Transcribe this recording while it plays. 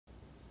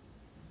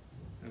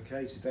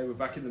Okay, today we're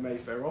back in the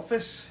Mayfair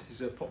office.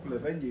 It's a popular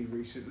venue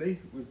recently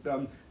with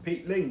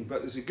Pete Ling, but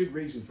there's a good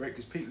reason for it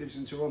because Pete lives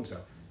in Toronto.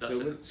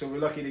 So we're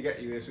lucky to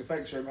get you here. So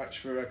thanks very much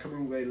for coming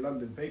all the way to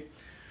London, Pete.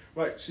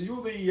 Right, so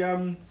you're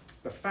the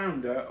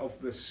founder of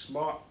the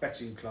Smart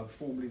Betting Club,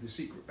 formerly the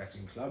Secret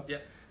Betting Club.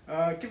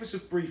 Yeah. Give us a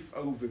brief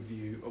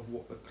overview of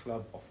what the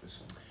club offers.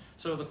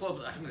 So the club,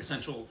 I think the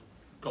central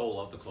goal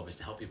of the club is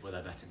to help people with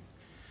their betting.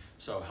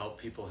 So help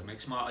people who make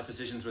smarter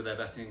decisions with their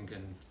betting,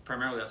 and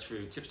primarily that's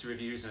through tipster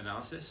reviews and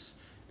analysis.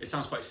 It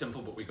sounds quite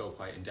simple, but we go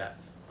quite in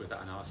depth with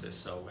that analysis.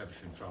 So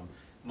everything from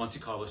Monte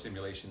Carlo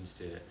simulations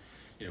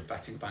to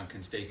betting bank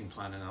and staking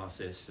plan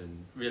analysis,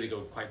 and really go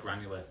quite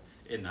granular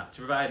in that to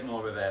provide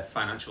more of a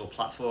financial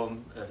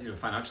platform,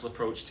 financial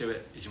approach to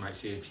it. As you might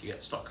see if you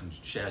get stock and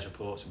shares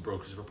reports and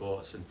brokers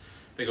reports, and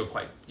they go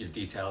quite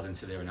detailed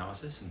into their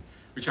analysis, and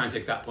we try and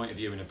take that point of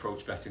view and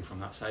approach betting from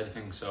that side of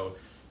things. So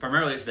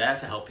primarily it's there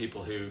to help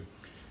people who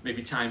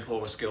maybe time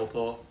poor or skill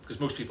poor, because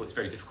most people it's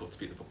very difficult to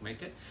beat the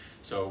bookmaker.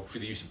 So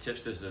through the use of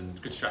tipsters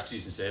and good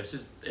strategies and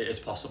services, it is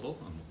possible,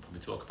 and we'll probably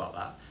talk about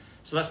that.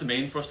 So that's the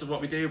main thrust of what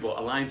we do, but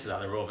aligned to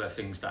that there are other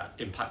things that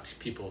impact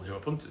people who are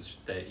punters.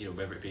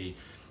 Whether it be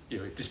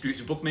disputes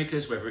with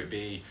bookmakers, whether it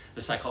be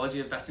the psychology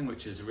of betting,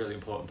 which is a really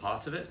important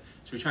part of it.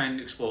 So we try and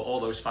explore all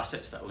those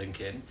facets that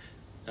link in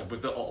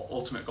with the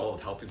ultimate goal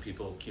of helping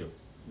people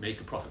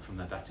make a profit from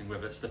their betting,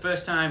 whether it's the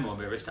first time or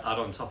whether it's to add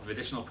on top of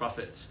additional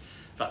profits.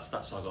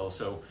 That's our goal.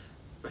 So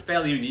we're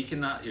fairly unique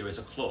in that as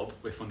a club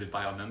we're funded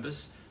by our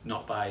members,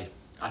 not by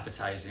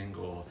advertising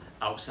or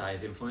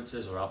outside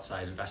influencers or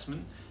outside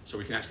investment. So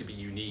we can actually be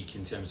unique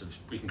in terms of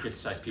we can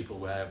criticise people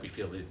where we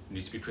feel there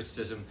needs to be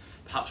criticism,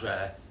 perhaps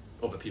where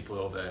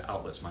other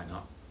outlets might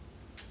not.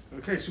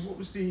 Okay, so what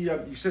was the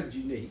you said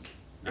unique,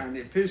 and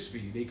it appears to be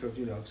unique. I've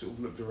sort of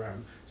looked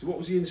around. So what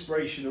was the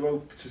inspiration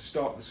to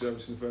start the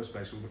service in the first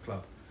place with the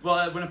club?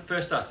 Well, when I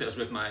first started, I was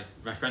with my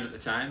friend at the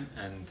time,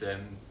 and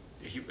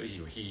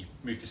he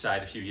moved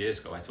aside a few years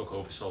ago. I took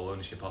over sole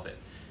ownership of it.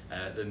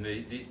 Then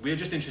we were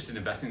just interested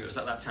in betting. It was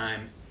at that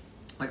time,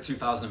 like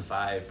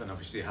 2005, and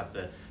obviously had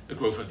the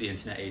growth of the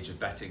internet age of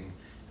betting,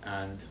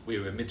 and we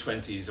were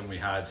mid-20s, and we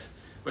had,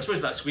 well, I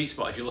suppose that sweet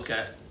spot. If you look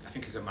at, I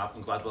think it's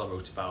Malcolm Gladwell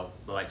wrote about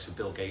the likes of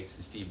Bill Gates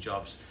and Steve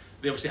Jobs.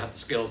 They obviously had the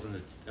skills and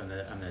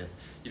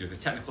the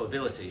technical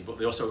ability, but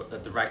they also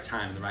at the right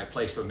time in the right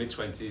place. So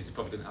mid-20s, they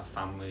probably didn't have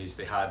families.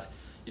 They had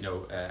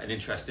an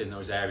interest in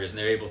those areas, and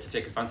they're able to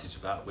take advantage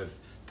of that with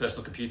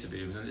personal computer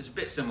boom. And it's a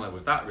bit similar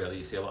with that, really.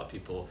 You see a lot of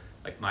people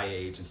like my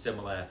age and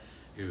similar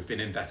who've been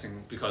in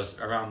betting because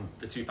around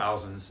the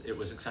 2000s it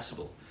was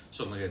accessible.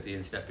 Suddenly with the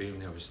internet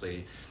boom,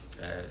 obviously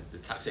the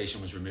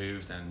taxation was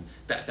removed and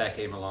Betfair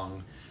came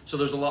along. So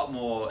there was a lot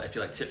more, if you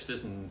like,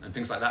 tipsters and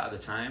things like that at the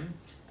time.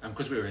 And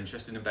because we were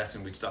interested in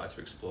betting, we'd started to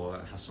explore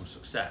and have some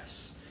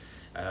success.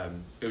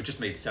 It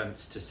just made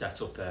sense to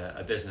set up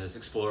a business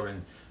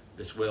exploring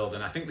this world.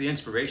 And I think the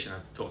inspiration,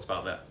 I've talked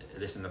about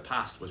this in the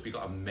past, was we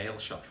got a mail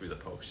shot through the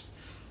post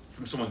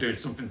from someone doing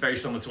something very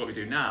similar to what we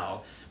do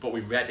now, but we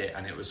read it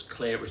and it was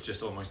clear it was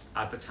just almost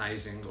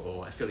advertising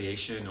or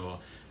affiliation, or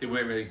they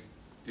were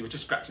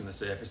just scratching the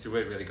surface. They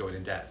weren't really going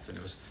in depth, and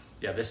it was,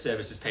 this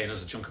service is paying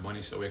us a chunk of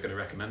money, so we're going to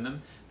recommend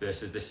them,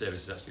 versus this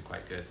service is actually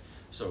quite good.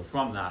 So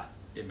from that,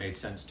 it made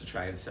sense to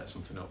try and set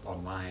something up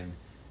online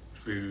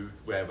through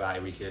whereby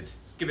we could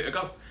give it a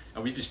go.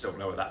 And we just don't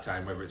know at that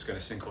time whether it's going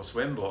to sink or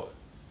swim, but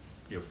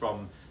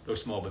from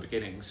those small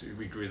beginnings,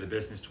 we grew the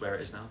business to where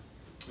it is now.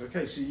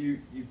 Okay, so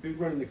you've been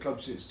running the club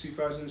since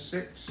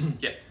 2006?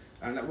 Yeah.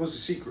 And that was a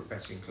Secret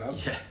Betting Club?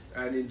 Yeah.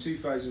 And in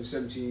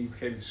 2017 you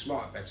became the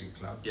Smart Betting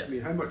Club? Yeah. I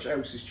mean, how much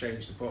else has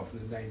changed apart from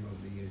the name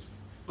over the years?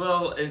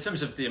 Well, in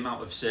terms of the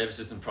amount of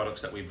services and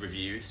products that we've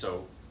reviewed,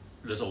 so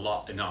there's a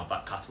lot in our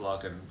back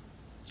catalogue, and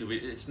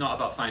it's not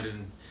about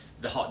finding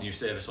the hot new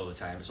service all the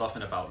time. It's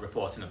often about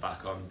reporting it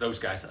back on those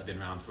guys that have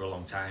been around for a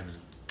long time and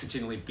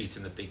continually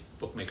beating the big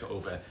bookmaker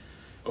over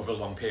a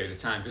long period of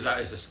time, because that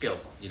is a skill.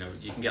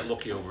 You can get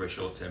lucky over a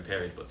short-term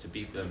period, but to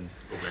beat them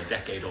over a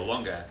decade or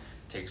longer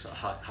takes a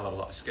hell of a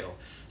lot of skill.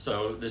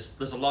 So there's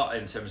a lot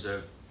in terms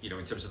of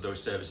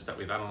those services that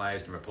we've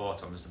analysed and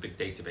report on. There's a big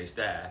database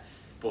there,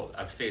 but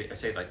I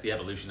say like the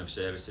evolution of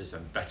services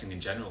and betting in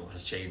general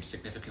has changed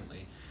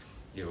significantly.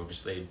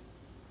 Obviously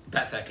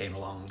Betfair came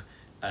along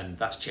and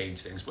that's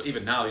changed things, but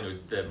even now,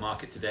 the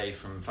market today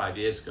from 5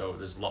 years ago,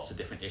 there's lots of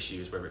different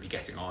issues, whether it be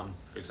getting on,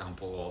 for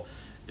example, or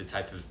the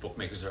type of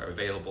bookmakers that are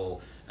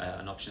available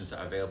and options that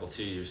are available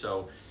to you.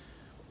 So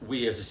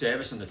we as a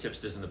service and the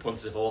tipsters and the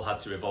punters have all had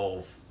to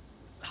evolve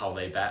how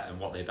they bet and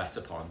what they bet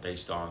upon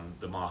based on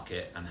the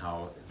market and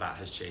how that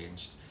has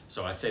changed.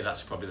 So I'd say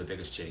that's probably the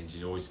biggest change.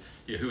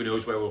 Who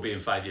knows where we'll be in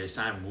 5 years'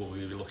 time? Will we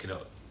be looking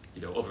at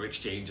other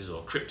exchanges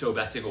or crypto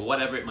betting or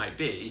whatever it might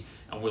be,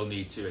 and we'll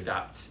need to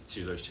adapt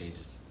to those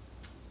changes.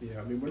 Yeah,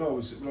 I mean, when I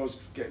was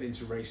getting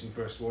into racing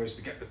first of all, I used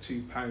to get the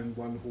 £2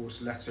 one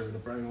horse letter in a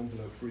brown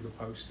envelope through the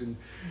post, and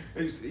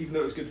even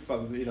though it was good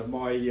fun,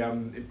 my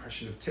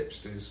impression of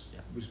tipsters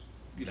was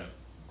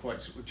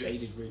quite sort of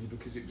jaded really,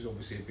 because it was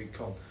obviously a big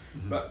con.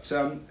 But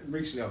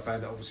recently I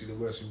found that obviously there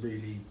were some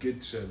really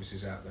good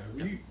services out there.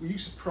 Were you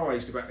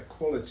surprised about the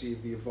quality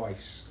of the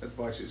advice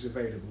that's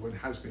available and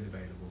has been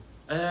available?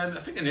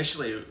 I think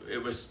initially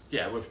it was,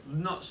 we're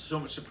not so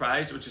much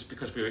surprised, it was just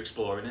because we were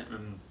exploring it.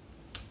 And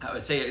I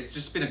would say it's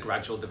just been a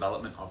gradual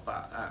development of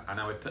that, and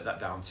I would put that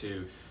down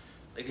to,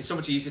 like, it's so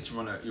much easier to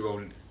run your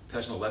own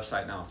personal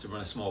website now, to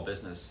run a small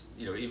business.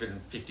 You know,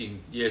 even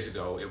 15 years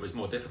ago, it was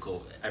more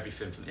difficult.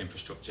 Everything from the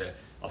infrastructure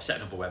of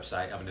setting up a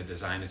website, having a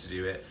designer to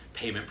do it,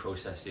 payment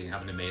processing,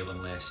 having a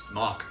mailing list,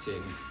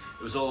 marketing,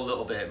 it was all a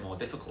little bit more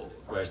difficult.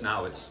 Whereas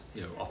now it's,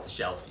 you know, off the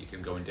shelf, you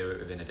can go and do it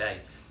within a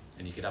day,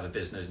 and you could have a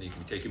business and you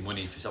can be taking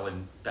money for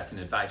selling betting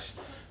advice.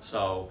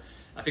 So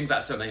I think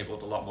that's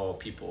enabled a lot more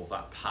people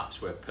that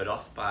perhaps were put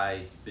off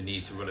by the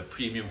need to run a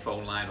premium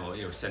phone line, or,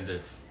 you know, send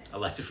a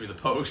letter through the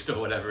post or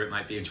whatever it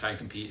might be, and try and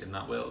compete in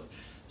that world.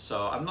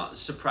 So I'm not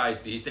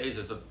surprised these days.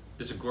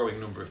 There's a growing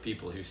number of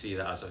people who see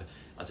that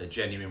as a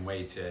genuine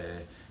way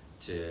to,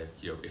 you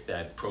know, if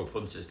they're pro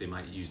punters, they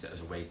might use it as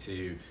a way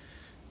to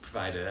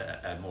provide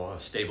a more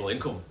stable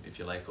income, if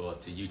you like, or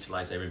to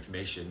utilize their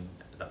information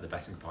that they're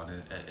betting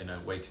upon in a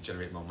way to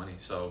generate more money.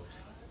 So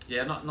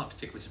yeah, I'm not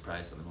particularly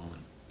surprised at the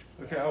moment.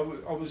 Okay,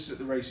 I was at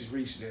the races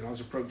recently, and I was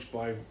approached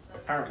by,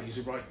 apparently he's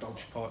a right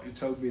dodge part, who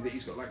told me that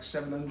he's got like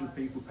 700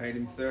 people paying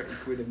him 30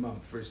 quid a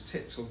month for his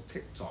tips on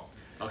TikTok.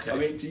 Okay. I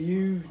mean, do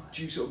you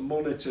sort of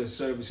monitor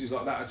services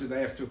like that, or do they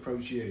have to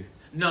approach you?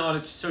 No,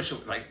 it's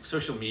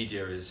social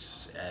media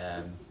is,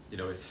 you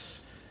know,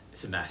 it's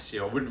a mess.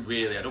 You know,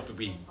 I don't think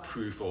we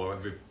proof or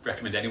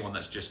recommend anyone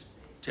that's just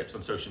tips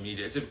on social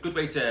media. It's a good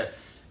way to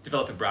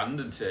develop a brand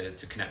and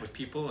to connect with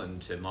people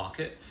and to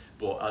market.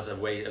 But as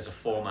a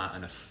format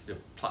and a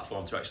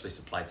platform to actually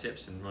supply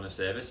tips and run a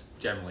service,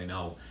 generally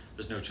no,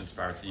 there's no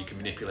transparency. You can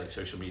manipulate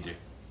social media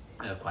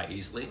quite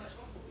easily.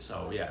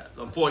 So yeah,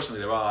 unfortunately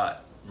there are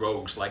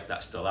rogues like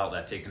that still out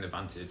there taking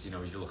advantage. You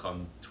know, if you look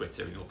on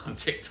Twitter and you look on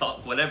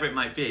TikTok, whatever it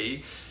might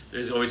be,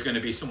 there's always going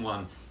to be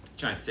someone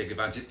trying to take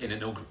advantage in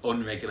an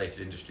unregulated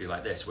industry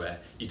like this, where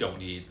you don't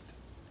need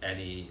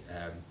any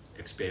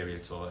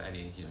experience or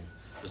any, you know,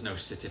 there's no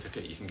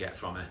certificate you can get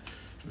from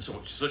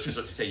such and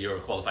such to say you're a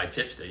qualified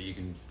tipster. You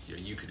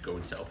could go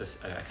and set up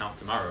an account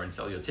tomorrow and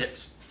sell your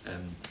tips.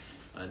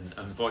 And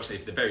unfortunately,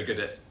 if they're very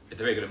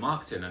good at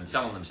marketing and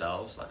selling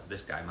themselves, like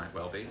this guy might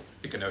well be,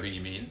 I think I know who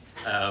you mean,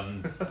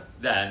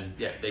 then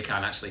yeah, they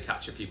can actually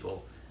capture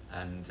people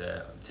and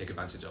take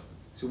advantage of them.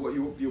 So what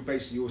you're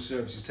basically, your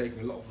service is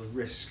taking a lot of the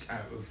risk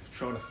out of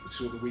trying to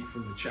sort the wheat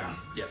from the chaff.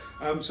 Yeah.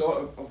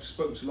 So I've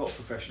spoken to a lot of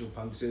professional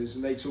punters,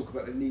 and they talk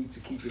about the need to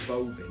keep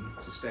evolving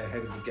to stay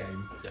ahead of the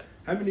game. Yeah.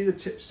 How many of the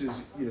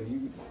tipsters, you know,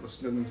 you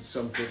must have done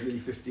some for nearly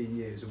 15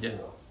 years or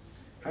more.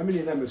 How many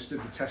of them have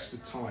stood the test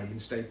of time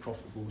and stayed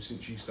profitable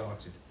since you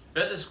started?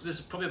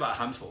 There's probably about a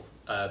handful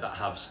that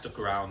have stuck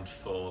around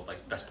for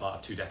like best part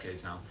of 2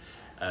 decades now.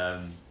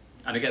 And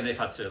again, they've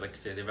had to, like I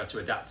say, they've had to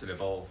adapt and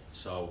evolve.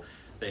 So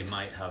they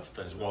might have,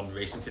 there's one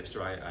racing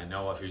tipster I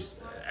know of who's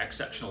an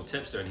exceptional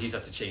tipster, and he's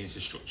had to change the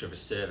structure of his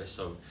service.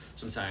 So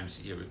sometimes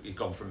he's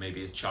gone from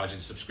maybe charging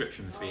a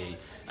subscription fee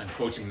and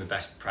quoting the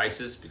best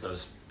prices,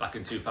 because back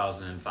in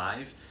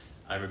 2005,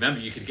 I remember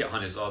you could get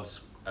on his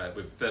odds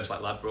with firms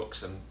like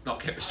Ladbrokes and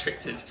not get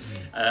restricted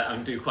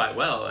and do quite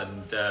well.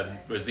 And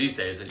whereas these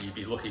days you'd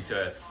be lucky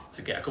to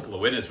get a couple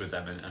of winners with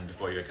them and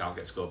before your account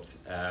gets scrubbed.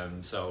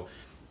 So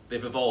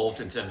they've evolved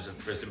in terms of,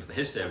 for example,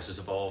 his service has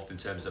evolved in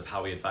terms of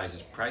how he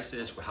advises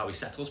prices, how he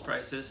settles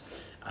prices,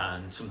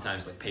 and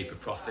sometimes like pay per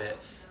profit,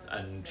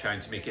 and trying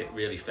to make it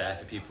really fair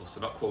for people. So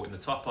not quoting the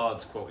top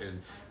odds,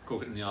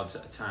 quoting the odds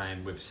at a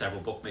time with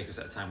several bookmakers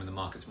at a time when the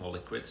market's more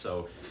liquid.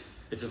 So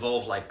it's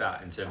evolved like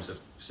that in terms of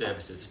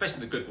services,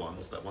 especially the good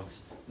ones that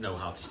know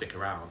how to stick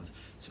around,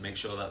 to make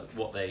sure that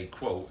what they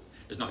quote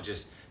is not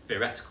just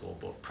theoretical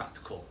but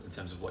practical in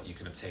terms of what you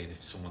can obtain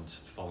if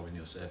someone's following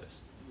your service.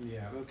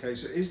 Yeah, okay,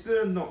 so is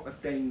there not a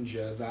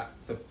danger that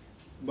the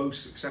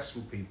most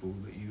successful people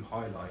that you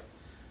highlight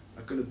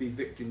are going to be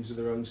victims of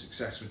their own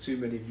success, with too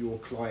many of your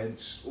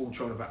clients all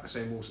trying to back the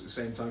same horse at the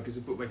same time, because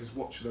the bookmakers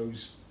watch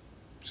those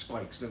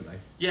spikes, don't they?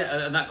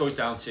 Yeah, and that goes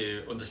down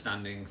to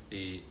understanding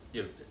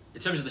in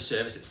terms of the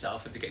service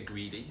itself, if they get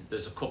greedy.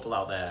 There's a couple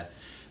out there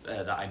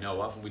that I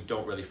know of, and we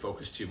don't really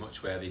focus too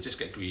much, where they just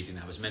get greedy and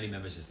have as many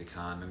members as they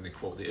can, and they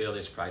quote the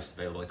earliest price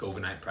available, like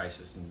overnight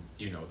prices, and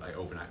like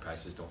overnight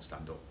prices don't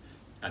stand up.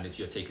 And if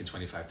you're taking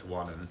 25 to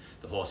 1 and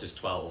the horse is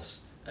 12s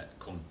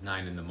come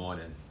 9 in the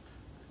morning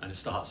and it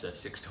starts at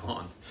 6 to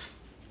 1,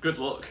 good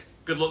luck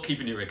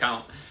keeping your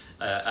account.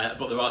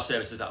 But there are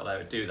services out there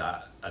that do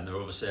that, and there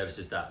are other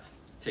services that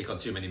take on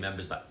too many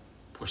members that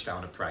push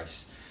down a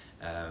price.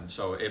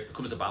 So it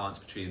becomes a balance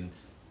between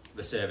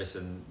the service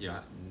and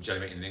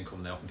generating an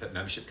income. They often put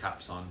membership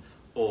caps on,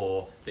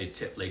 or they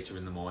tip later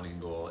in the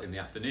morning or in the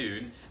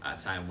afternoon at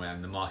a time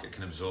when the market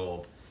can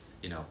absorb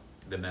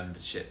the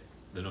membership,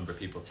 the number of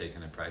people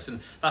taking a price.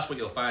 And that's what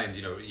you'll find.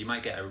 You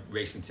might get a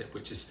racing tip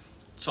which is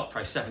top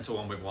price 7 to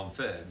 1 with one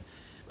firm,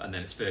 and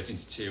then it's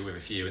 13-2 with a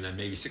few, and then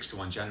maybe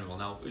 6-1 general.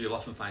 Now you'll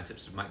often find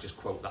tipsters might just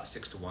quote that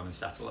 6-1 and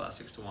settle at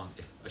that 6-1,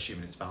 if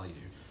assuming its value.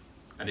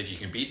 And if you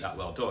can beat that,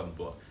 well done.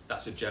 But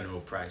that's a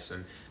general price,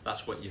 and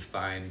that's what you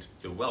find.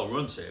 The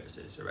well-run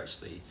services are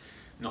actually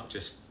not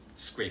just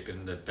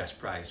scraping the best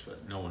price,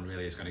 but no one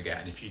really is going to get.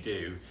 And if you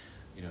do,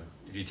 you know,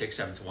 if you take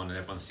 7-1 and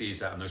everyone sees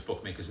that, and those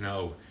bookmakers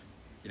know,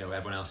 you know,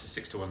 everyone else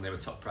is 6-1, they were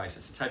top price.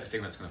 It's the type of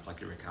thing that's going to flag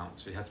your account.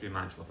 So you have to be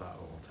mindful of that at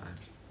all times.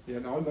 Yeah,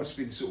 no, I must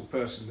be the sort of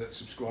person that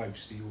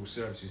subscribes to your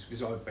services,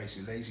 because I'm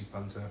basically a lazy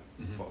punter,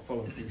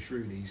 following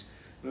through these.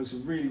 And there's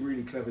some really,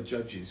 really clever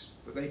judges,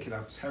 but they can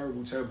have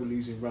terrible, terrible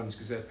losing runs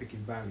because they're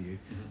picking value.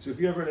 So if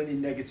you ever had any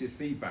negative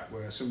feedback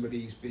where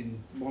somebody's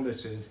been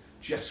monitored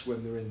just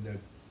when they're in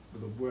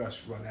the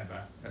worst run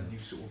ever, and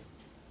you've sort of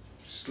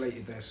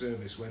slated their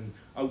service, when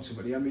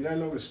ultimately, I mean, how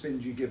long a spin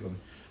do you give them?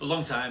 A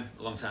long time.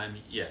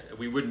 Yeah,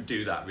 we wouldn't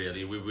do that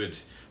really. We would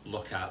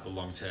look at the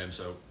long term.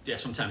 So yeah,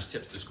 sometimes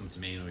tipsters come to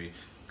me and we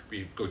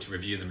go to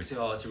review them. We say,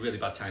 oh, it's a really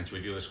bad time to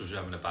review this because we're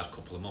having a bad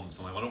couple of months.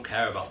 I'm like, well, I don't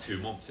care about 2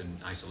 months in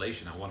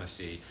isolation. I want to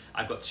see,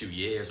 I've got 2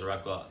 years, or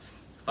I've got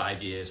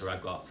 5 years, or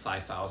I've got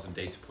 5,000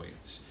 data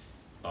points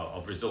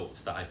of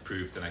results that I've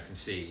proved and I can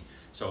see.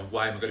 So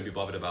why am I going to be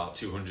bothered about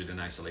 200 in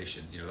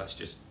isolation? You know, that's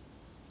just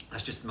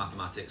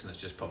mathematics, and it's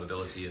just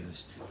probability, and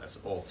that's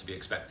all to be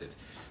expected.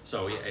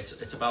 So yeah,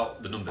 it's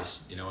about the numbers,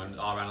 you know, and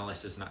our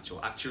analyst is an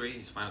actual actuary.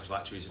 He's a financial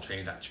actuary, he's a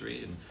trained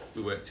actuary, and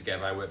we work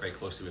together. I work very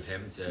closely with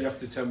him. You have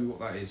to tell me what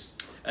that is.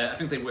 I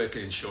think they work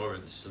in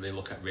insurance, so they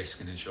look at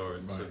risk and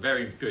insurance. Right. So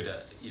very good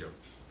at, you know,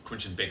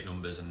 crunching big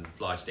numbers and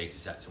large data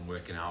sets and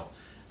working out,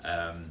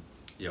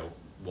 you know,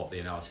 what the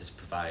analysis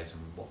provides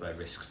and what their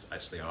risks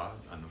actually are.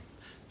 And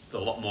a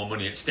lot more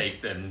money at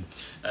stake than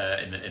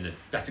in the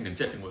betting and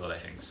tipping world, I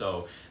think.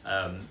 So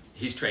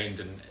he's trained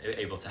and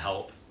able to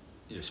help,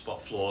 you know,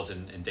 spot flaws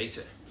in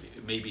data.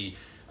 Maybe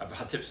I've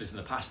had tipsters in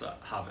the past that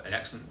have an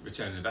excellent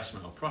return on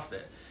investment or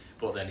profit,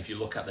 but then if you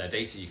look at their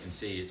data, you can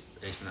see it's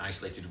based on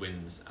isolated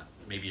wins,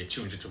 maybe a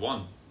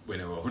 200-1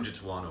 winner, or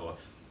 100-1, or,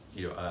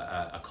 you know,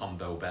 a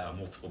combo bet, a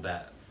multiple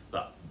bet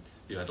that,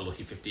 you know, had a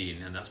lucky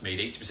 15, and that's made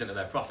 80% of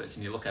their profits.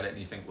 And you look at it and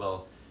you think,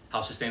 well,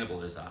 how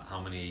sustainable is that? How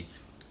many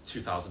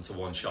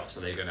 2,000-1 shots are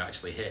they going to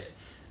actually hit?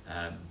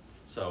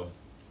 So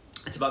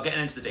it's about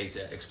getting into the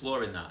data,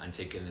 exploring that, and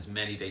taking as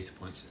many data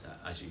points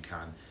as you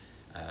can.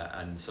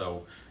 And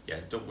so, yeah,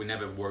 we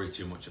never worry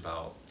too much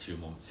about 2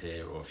 months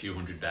here or a few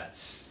hundred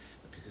bets,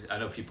 because I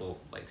know people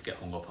like to get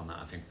hung up on that.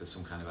 I think there's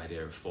some kind of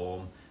idea of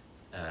form.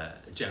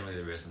 Generally,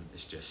 there isn't.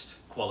 It's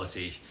just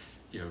quality,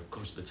 you know,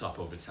 comes to the top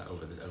over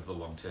the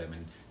long term,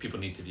 and people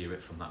need to view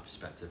it from that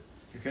perspective.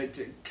 Okay,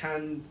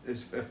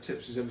 have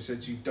tipsters ever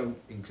said you don't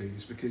include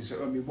this? Because,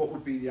 I mean, what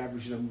would be the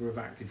average number of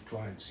active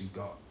clients you've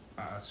got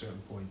at a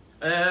certain point?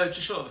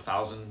 Just short of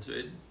 1,000.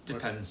 It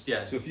depends, right.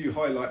 Yeah. So if you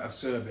highlight a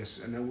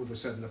service and then all of a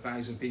sudden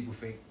 1,000 people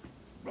think,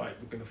 right,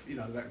 we're going to, you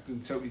know, that can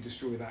totally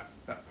destroy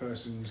that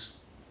person's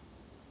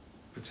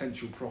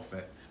potential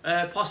profit.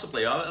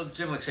 Possibly. I'll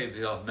generally say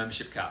they have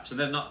membership caps, and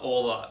then not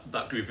all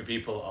that group of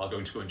people are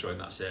going to go and join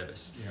that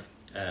service.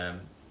 Yeah.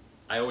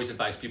 I always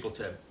advise people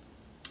to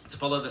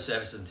follow the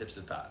services and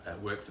tipsters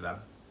that work for them,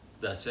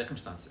 their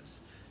circumstances.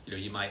 You know,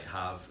 you might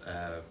have,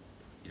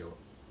 you know,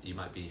 you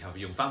might have a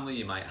young family,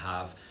 you might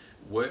have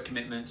work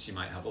commitments, you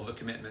might have other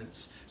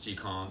commitments, so you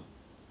can't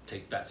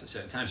take bets at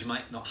certain times. You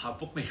might not have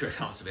bookmaker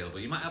accounts available.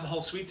 You might have a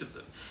whole suite of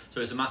them. So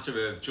it's a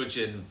matter of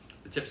judging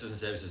the tipsters and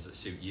services that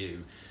suit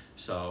you.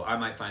 So I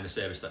might find a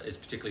service that is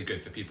particularly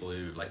good for people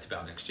who like to bet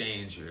on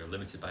exchange, who are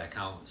limited by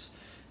accounts.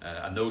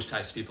 And those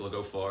types of people will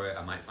go for it.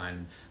 I might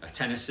find a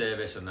tennis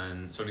service, and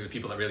then it's only the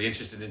people that are really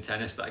interested in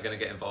tennis that are going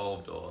to get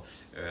involved, or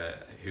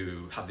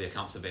who have the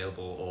accounts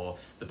available or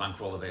the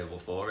bankroll available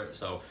for it.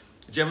 So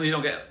generally you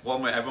don't get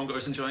one where everyone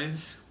goes and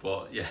joins,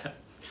 but yeah.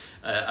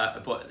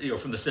 But, you know,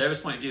 from the service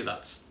point of view,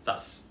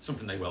 that's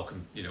something they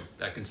welcome. You know,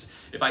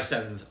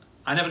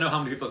 I never know how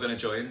many people are going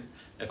to join.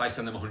 If I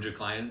send them 100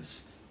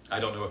 clients, I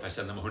don't know if I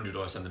send them 100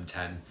 or I send them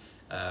 10.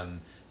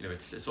 You know,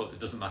 it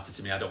doesn't matter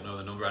to me. I don't know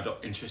the number. I'm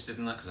not interested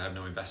in that because I have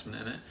no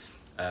investment in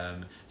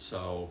it.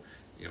 So,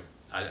 you know,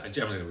 I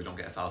generally, we don't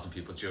get 1,000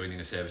 people joining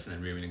a service and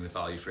then ruining the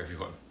value for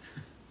everyone.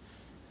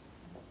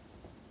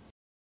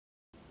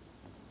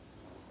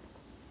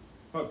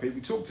 Right, Pete,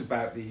 we talked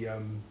about the,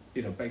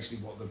 you know,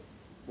 basically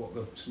what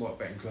the Smart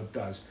Betting Club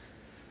does.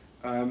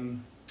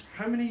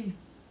 How many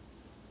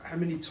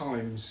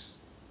times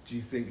do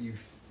you think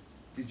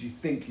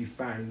you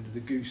found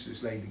the goose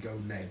that's laid the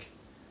golden egg,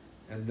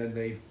 and then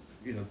they've,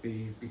 you know,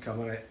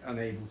 become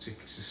unable to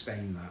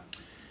sustain that?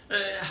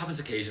 It happens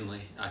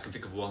occasionally. I can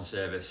think of one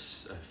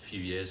service a few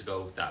years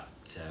ago that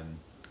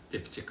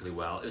did particularly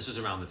well. This was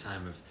around the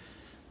time of,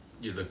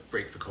 you know, the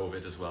break for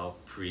COVID as well,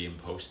 pre and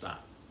post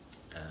that.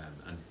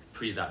 And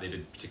pre that, they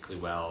did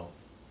particularly well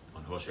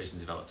on horse racing,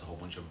 developed a whole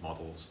bunch of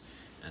models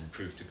and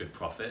proved a good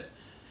profit.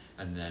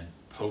 And then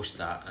post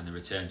that and the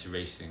return to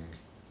racing,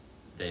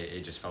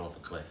 it just fell off a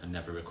cliff and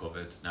never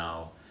recovered.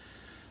 Now,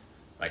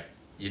 like,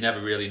 you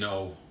never really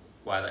know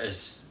why that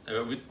is.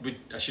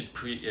 I should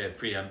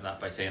preempt that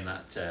by saying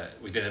that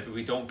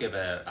we don't give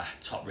a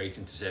top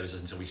rating to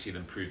services until we see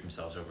them prove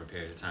themselves over a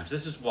period of time. So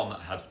this is one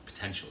that had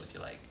potential, if you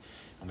like,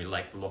 and we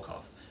like the look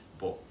of,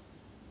 but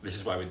this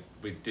is why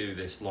we do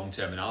this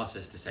long-term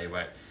analysis to say,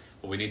 right,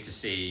 well, we need to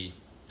see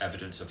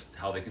evidence of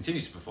how they continue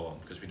to perform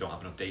because we don't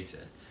have enough data.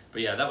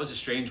 But yeah, that was a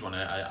strange one.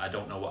 I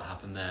don't know what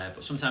happened there,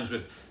 but sometimes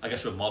with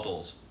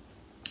models,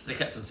 they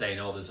kept on saying,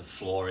 oh, there's a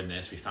flaw in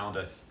this, we found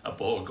a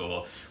bug,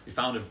 or we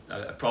found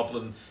a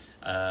problem,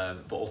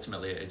 but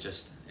ultimately it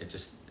just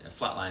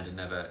flatlined and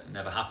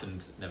never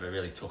happened, never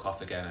really took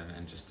off again,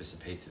 and just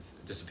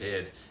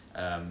disappeared.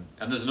 And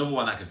there's another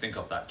one I can think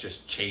of that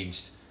just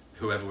changed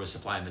whoever was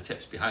supplying the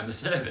tips behind the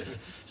service.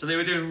 So they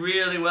were doing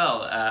really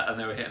well, and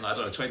they were hitting, I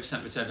don't know,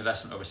 20% return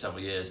investment over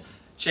several years,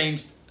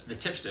 changed the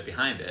tipster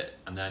behind it,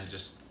 and then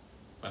just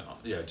went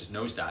off, just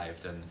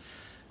nosedived.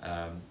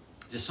 And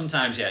just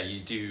sometimes,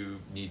 you do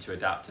need to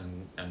adapt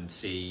and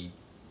see,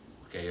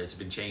 okay, there's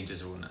been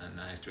changes, and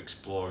I have to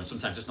explore, and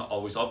sometimes it's not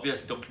always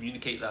obvious, they don't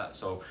communicate that.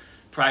 So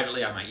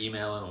privately I might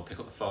email them or pick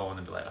up the phone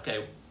and be like,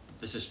 okay,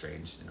 this is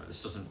strange,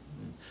 this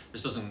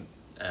doesn't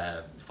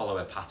follow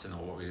a pattern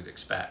or what we would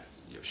expect.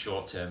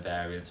 Short-term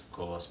variance, of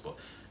course, but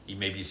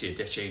maybe you see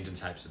a change in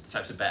types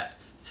of bet,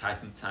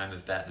 time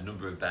of bet, the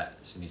number of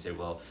bets, and you say,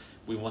 well,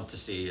 we want to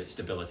see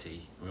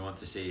stability, we want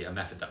to see a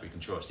method that we can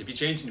trust. If you're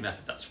changing your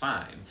method, that's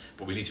fine,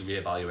 but we need to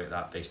reevaluate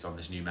that based on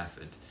this new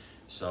method.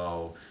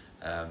 So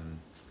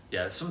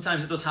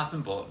sometimes it does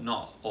happen, but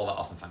not all that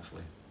often,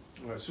 thankfully.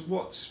 All right, so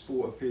what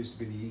sport appears to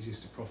be the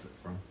easiest to profit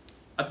from?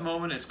 At the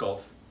moment, it's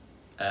golf.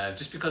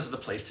 Just because of the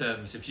place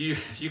terms. If you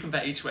can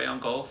bet each way on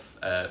golf,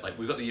 like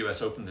we've got the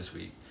US Open this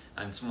week,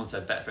 and someone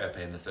said Betfair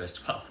paying the first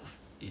 12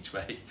 each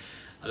way.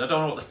 And I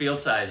don't know what the field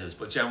size is,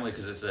 but generally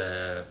because it's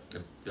the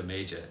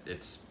major,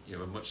 it's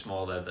much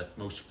smaller. The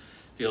most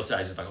field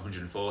size is about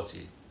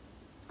 140,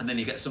 and then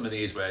you get some of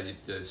these where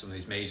some of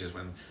these majors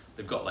when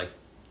they've got like,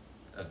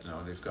 I don't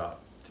know, they've got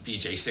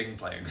Vijay Singh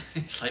playing,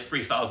 it's like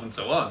 3,000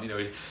 to 1.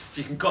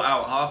 So you can cut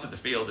out half of the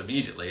field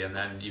immediately, and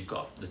then you've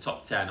got the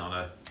top 10 on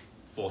a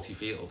 40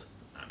 field.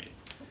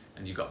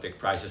 And you've got big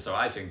prices. So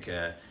I think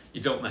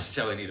you don't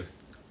necessarily need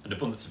an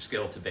abundance of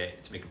skill to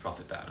make a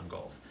profit betting on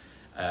golf.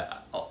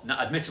 Now,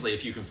 admittedly,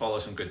 if you can follow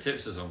some good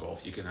tipsters on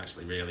golf, you can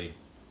actually really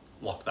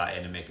lock that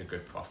in and make a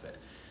good profit.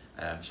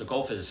 So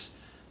golf is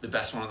the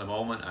best one at the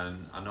moment,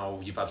 and I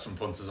know you've had some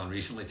punters on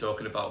recently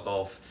talking about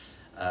golf.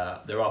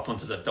 There are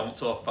punters that don't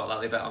talk about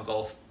that they bet on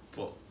golf,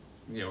 but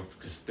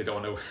because they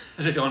don't want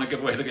to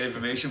give away the good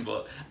information,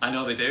 but I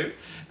know they do,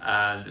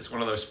 and it's one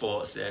of those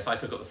sports. If I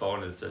pick up the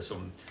phone to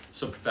some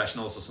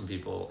professionals or some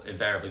people,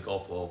 invariably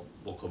golf will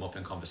come up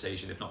in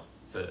conversation, if not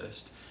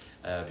first,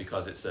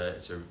 because it's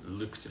a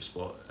lucrative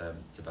sport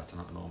to bet on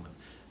at the moment.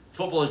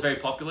 Football is very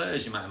popular,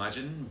 as you might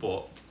imagine,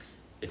 but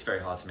it's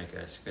very hard to make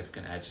a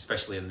significant edge,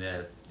 especially in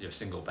the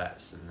single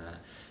bets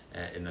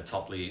in the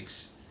top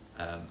leagues.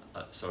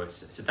 So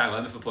it's a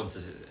dilemma for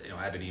punters.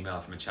 I had an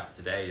email from a chap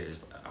today.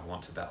 He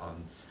wants to bet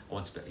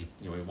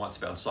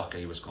on soccer.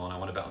 He was calling, I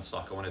want to bet on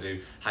soccer. I want to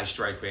do high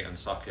strike rate on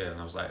soccer. And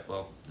I was like,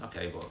 well,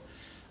 okay, but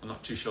I'm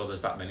not too sure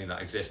there's that many that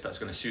exist that's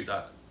going to suit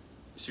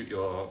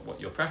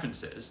what your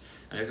preference is.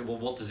 And I said, well,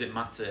 what does it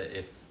matter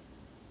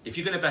if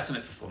you're going to bet on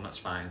it for fun? That's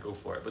fine, go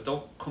for it. But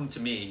don't come to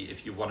me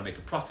if you want to make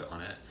a profit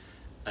on it.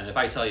 And if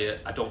I tell you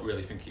I don't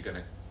really think you're going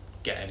to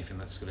get anything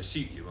that's going to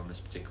suit you on this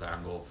particular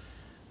angle,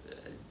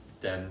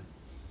 then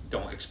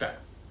don't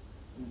expect,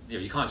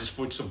 you can't just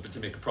fudge something to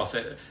make a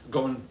profit.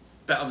 Go and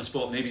bet on the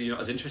sport maybe you're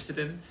not as interested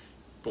in,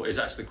 but is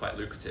actually quite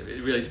lucrative.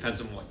 It really depends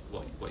on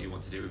what you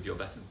want to do with your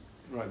betting.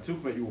 Right, talk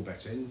about your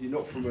betting. You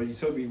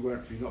told me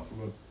you're not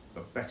from a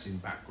betting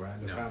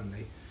background, a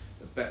family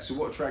that bet. So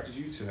what attracted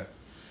you to it?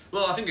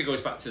 Well, I think it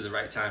goes back to the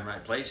right time,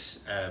 right place.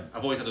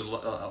 I've always had a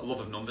love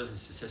of numbers and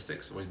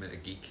statistics. I've always been a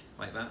geek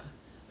like that.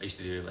 I used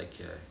to do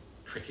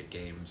cricket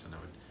games, and I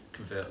would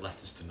convert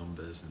letters to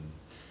numbers and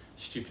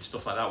stupid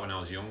stuff like that when I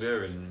was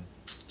younger, and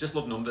just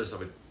love numbers.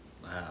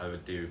 I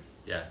would do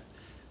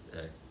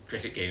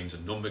cricket games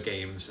and number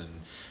games,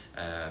 and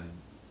I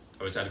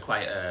had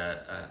quite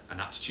an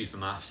aptitude for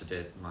maths. I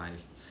did my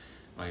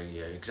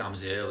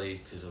exams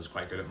early because I was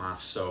quite good at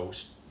maths. So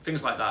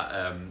things like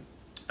that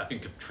I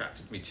think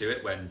attracted me to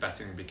it when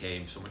betting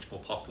became so much more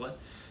popular,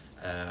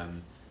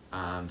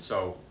 and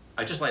so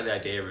I just like the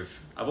idea of,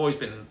 I've always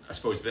been, I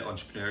suppose, a bit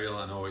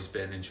entrepreneurial and always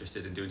been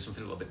interested in doing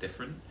something a little bit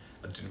different.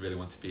 I didn't really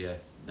want to be a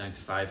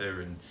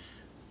 9-to-5er and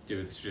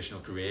do the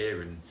traditional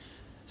career, and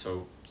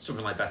so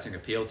something like betting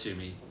appealed to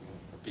me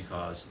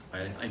because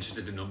I'm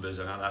interested in numbers,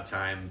 and at that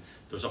time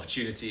there was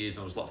opportunities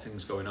and there was a lot of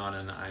things going on,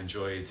 and I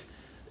enjoyed,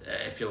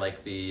 I feel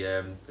like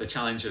the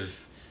challenge of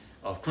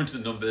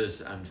crunching the numbers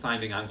and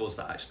finding angles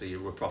that actually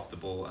were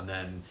profitable, and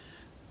then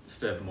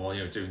furthermore,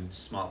 doing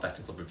smart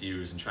betting club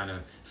reviews and trying to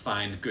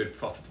find good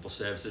profitable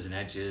services and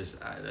edges.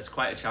 That's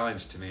quite a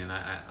challenge to me, and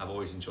I've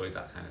always enjoyed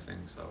that kind of thing.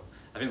 So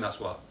I think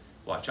that's what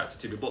attracted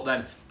to me. But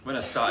then when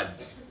I started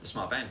the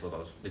Smart Betting Club, I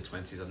was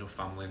mid-20s, I had no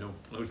family, no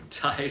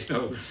ties,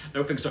 no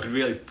things, so I could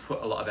really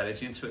put a lot of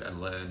energy into it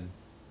and learn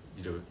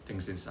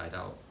things inside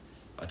out.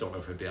 I don't know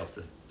if I'd be able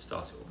to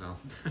start it up now.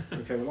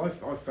 Okay, well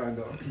I've found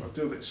that I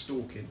do a bit of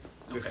stalking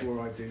before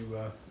I do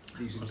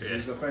these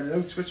interviews. I found an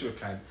old Twitter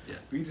account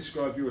where you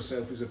describe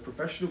yourself as a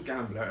professional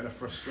gambler and a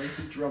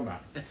frustrated drummer.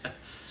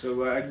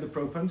 So how did the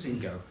pro punting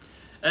go?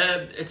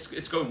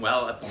 It's going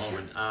well at the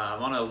moment.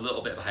 I'm on a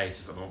little bit of a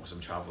hiatus at the moment because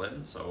I'm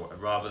travelling, so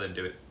rather than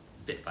do it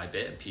bit by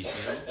bit and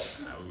piecemeal,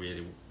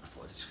 I thought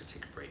I was just going to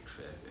take a break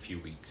for a few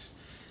weeks.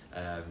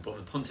 But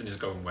the punting is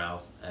going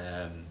well.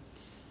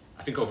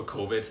 I think over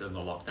COVID and the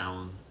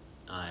lockdown,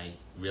 I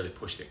really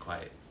pushed it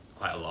quite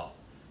a lot.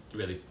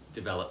 Really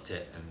developed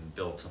it and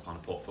built up on a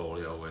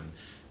portfolio, and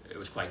it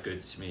was quite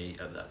good to me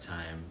at that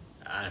time.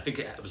 And I think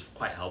it was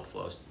quite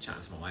helpful. I was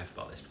chatting to my wife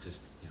about this because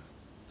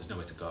there's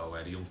nowhere to go. I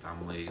had a young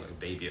family, like a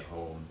baby at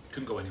home,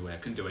 couldn't go anywhere,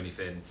 couldn't do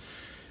anything,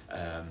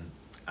 but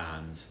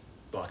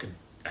I could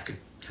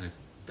kind of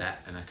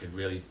bet, and I could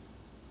really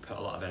put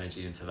a lot of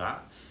energy into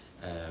that.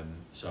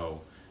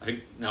 So I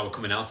think now we're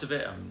coming out of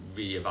it, I'm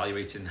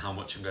re-evaluating how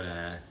much I'm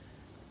gonna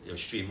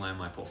streamline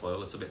my portfolio a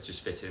little bit to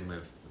just fit in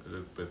with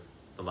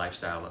the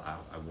lifestyle that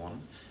I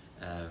want.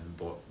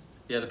 But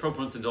yeah, the pro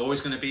punting's always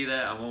going to be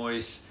there. I'm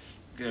always,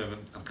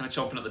 I'm kind of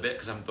chomping at the bit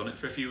because I haven't done it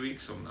for a few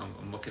weeks.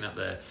 I'm looking at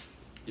the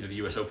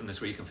US Open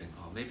this week and thinking,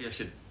 oh, maybe I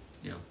should,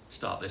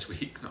 start this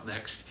week, not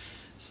next.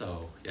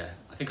 So yeah,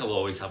 I think I'll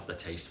always have the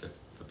taste for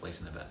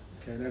placing a bet.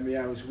 Okay, and how many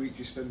hours a week do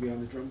you spend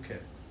behind the drum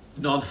kit?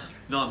 None.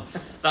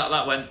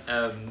 That went.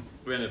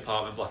 We were in an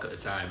apartment block at the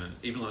time, and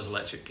even though it was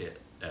electric kit,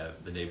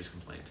 the neighbours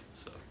complained.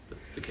 So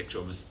the kick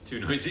drum was too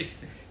noisy.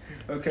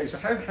 Okay, so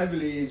how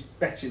heavily is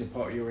betting a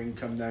part of your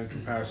income now in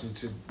comparison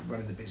to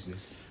running the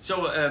business?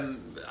 So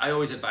I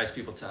always advise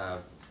people to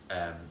have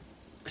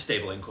a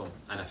stable income,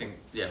 and I think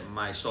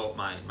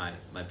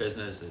my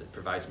business, it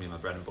provides me my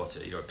bread and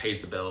butter. It pays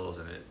the bills,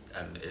 and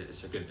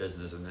it's a good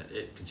business, and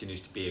it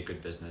continues to be a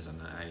good business,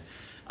 and I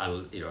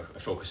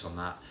focus on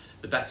that.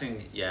 The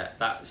betting,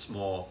 that's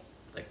more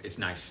like, it's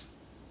nice.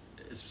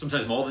 It's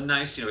sometimes more than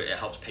nice. It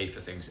helps pay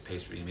for things. It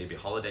pays for maybe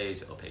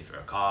holidays. It'll pay for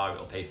a car.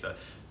 It'll pay for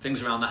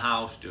things around the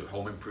house, do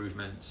home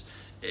improvements.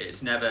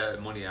 It's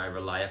never money I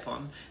rely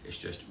upon. It's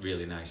just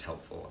really nice,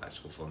 helpful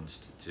actual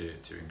funds to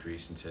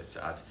increase and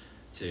to add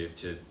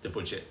to the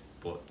budget.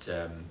 But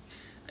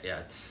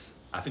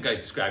I think I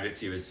described it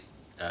to you as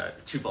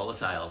too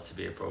volatile to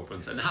be a pro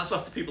punter, and hats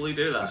off to people who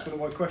do that. That's one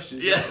of my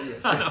questions. Yeah,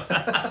 I know.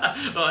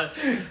 But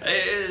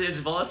it's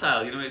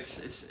volatile.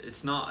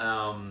 It's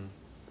not.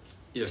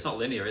 It's not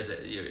linear, is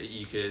it?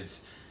 You could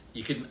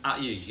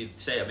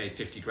say I made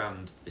 50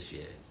 grand this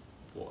year,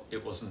 but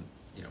it wasn't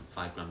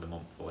 $5 grand a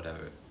month or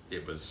whatever.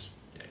 It was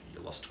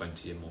you lost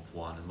 20 in month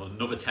 1 and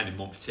another 10 in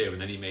month 2,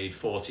 and then you made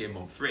 40 in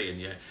month 3,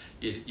 and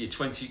you're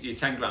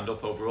 10 grand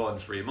up overall in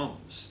 3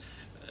 months.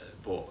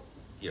 But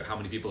how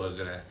many people are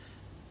gonna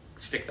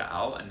stick that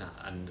out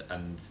and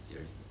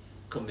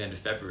come the end of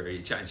February,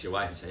 you're chatting to your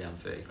wife and say, I'm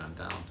 30 grand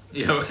down.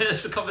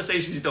 It's the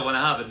conversations you don't want to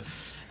have,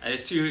 and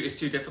it's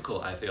too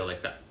difficult. I feel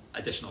like that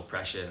additional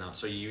pressure now.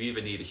 So you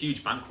either need a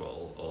huge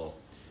bankroll or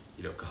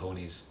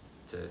cojones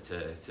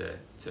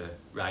to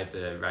ride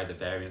the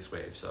variance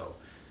wave. So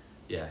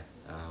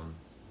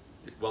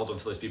well done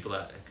to those people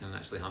that can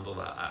actually handle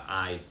that.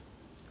 I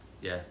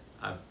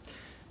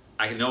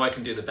know I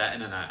can do the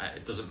betting, and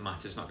it doesn't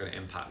matter. It's not going to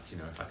impact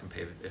if I can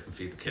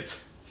feed the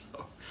kids.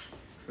 So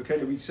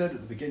okay, we said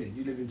at the beginning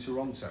you live in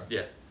Toronto.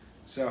 Yeah.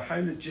 So how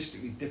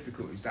logistically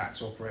difficult is that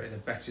to operate in a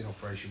betting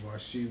operation where I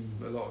assume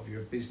a lot of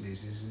your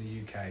business is in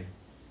the UK?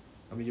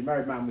 I mean, you're a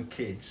married man with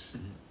kids,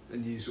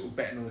 and you're sort of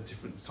betting on a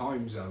different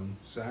time zone.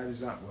 So how does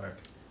that work?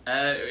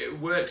 It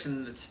works,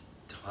 and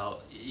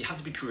you have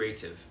to be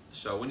creative.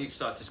 So when you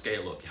start to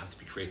scale up, you have to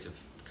be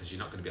creative, because you're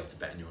not going to be able to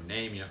bet in your own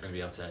name. You're not going to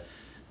be able to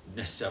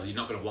you're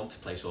not going to want to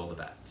place all the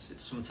bets.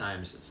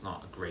 Sometimes it's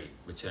not a great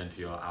return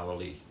for your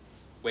hourly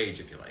wage,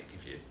 if you like.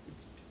 If you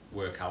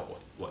work out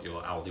what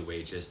your hourly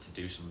wage is to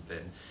do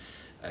something,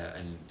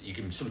 and you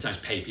can sometimes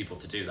pay people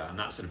to do that, and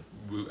that's the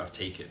route I've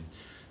taken.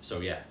 So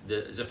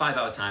there's a 5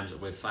 hour time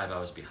we're 5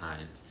 hours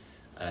behind,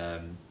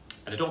 and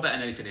I don't bet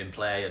on anything in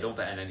play. I don't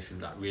bet on anything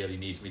that really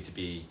needs me to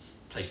be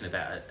placing a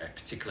bet at a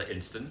particular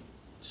instant.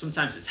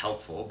 Sometimes it's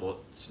helpful, but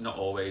it's not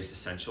always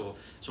essential.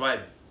 So I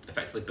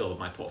effectively build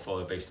my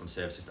portfolio based on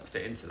services that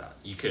fit into that.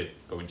 You could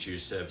go and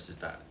choose services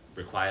that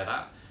require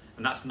that,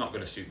 and that's not going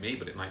to suit me,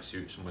 but it might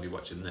suit somebody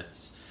watching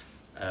this.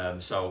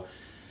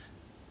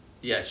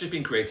 It's just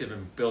being creative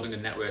and building a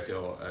network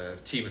or a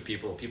team of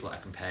people that I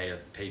can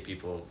pay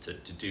people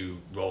to do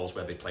roles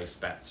where they place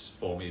bets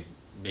for me,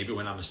 maybe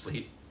when I'm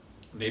asleep,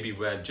 maybe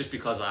just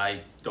because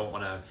I don't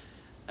want to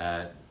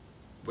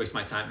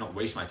not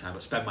waste my time,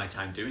 but spend my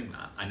time doing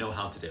that. I know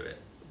how to do it,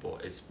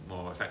 but it's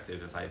more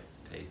effective if I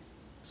pay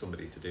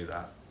somebody to do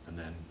that, and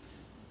then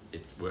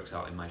it works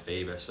out in my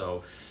favor.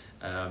 So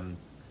on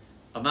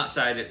that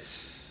side,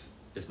 it's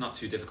not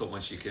too difficult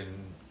once you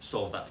can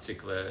solve that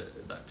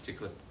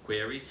particular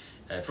query.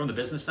 From the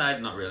business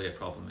side, not really a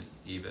problem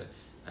either,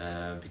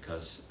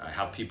 because I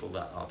have people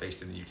that are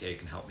based in the UK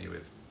can help me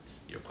with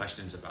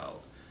questions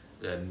about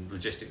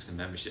logistics and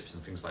memberships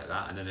and things like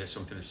that. And then if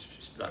something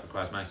that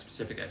requires my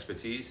specific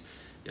expertise,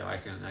 I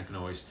can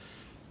always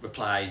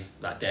reply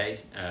that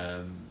day.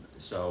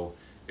 So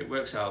it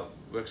works out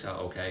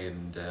okay.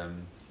 And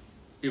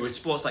with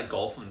sports like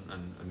golf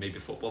and maybe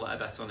football that I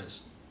bet on,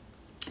 it's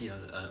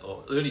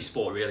or early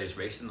sport really is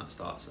racing that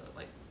starts at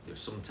like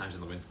sometimes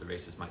in the winter the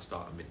races might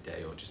start at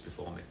midday or just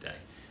before midday,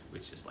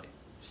 which is like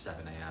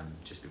 7 a.m.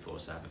 just before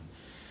 7.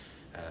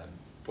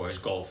 Whereas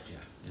golf,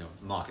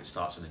 the market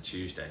starts on a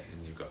Tuesday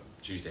and you've got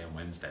Tuesday and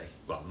Wednesday.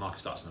 Well, the market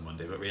starts on a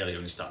Monday, but really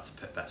only start to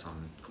put bets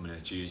on coming in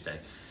a Tuesday,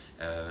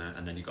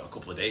 and then you've got a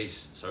couple of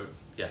days. So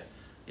it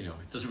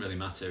doesn't really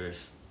matter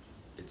if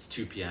it's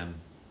 2 p.m.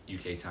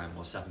 UK time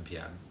or 7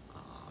 p.m.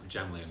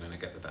 Generally, I'm going to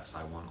get the bets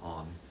I want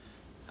on,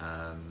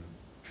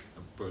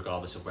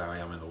 regardless of where I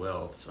am in the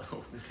world. So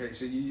okay,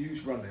 so you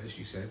use runners,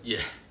 you said.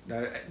 Yeah.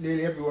 Now,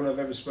 nearly everyone I've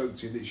ever spoke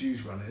to that's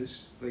used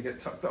runners, they get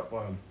tucked up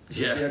by them. So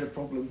yeah. Have you had a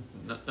problem?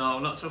 No,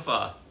 not so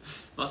far.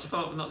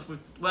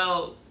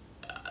 Well,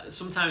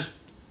 sometimes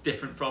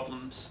different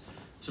problems.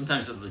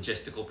 Sometimes the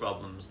logistical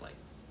problems, like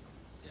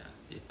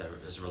if they're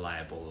as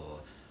reliable or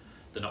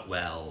they're not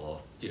well,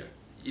 or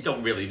you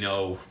don't really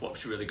know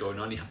what's really going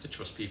on. You have to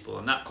trust people,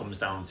 and that comes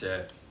down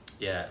to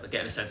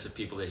getting a sense of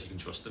people that you can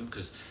trust them,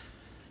 because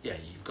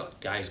you've got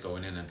guys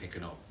going in and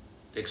picking up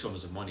big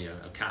sums of money or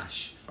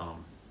cash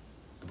from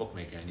a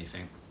bookmaker, and you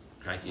think,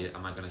 crikey,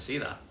 am I going to see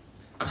that?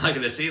 Am I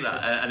going to see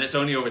that? And it's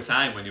only over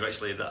time when you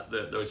actually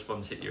those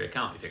funds hit your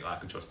account, you think, I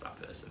can trust that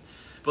person.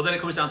 But then it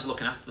comes down to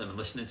looking after them and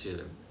listening to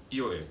them.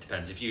 It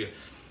depends.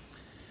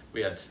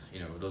 We had,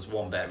 there was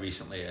one bet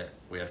recently.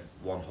 We had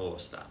one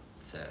horse that,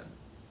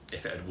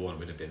 if it had won,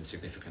 would have been a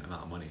significant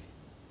amount of money.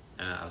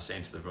 And I was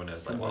saying to the runner, I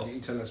was like, "Well, can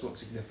you tell us what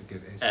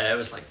significant is?" It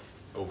was like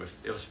it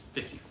was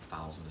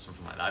 50,000 or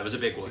something like that. It was a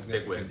big one,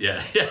 big win.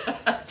 Yeah.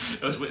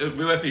 It was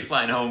worth me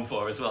flying home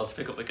for as well to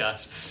pick up the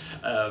cash.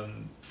 I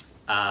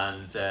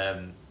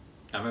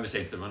remember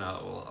saying to the runner,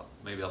 well,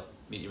 maybe I'll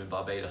meet you in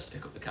Barbados to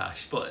pick up the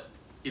cash. But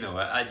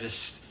I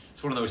just,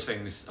 it's one of those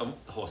things. The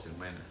horse didn't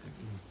win. I think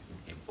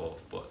he came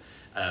fourth, but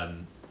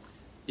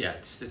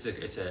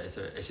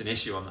it's an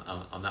issue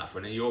on that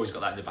front, and you always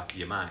got that in the back of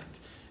your mind.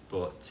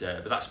 But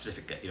that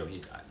specific, I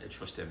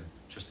trust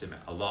him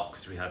a lot,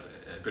 because we had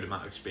a good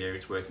amount of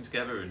experience working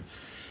together, and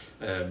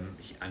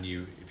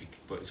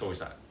but it's always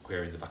that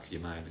query in the back of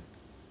your mind.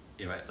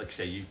 Like I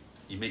say,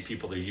 you meet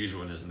people who use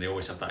runners, and they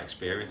always have that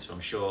experience. So I'm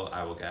sure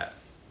I will get,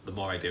 the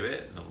more I do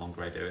it, and the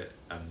longer I do it,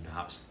 and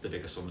perhaps the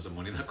bigger sums of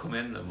money that come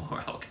in, the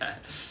more I'll get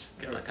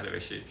that kind of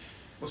issue.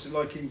 What's it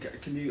like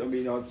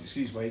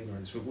excuse my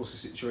ignorance, but what's the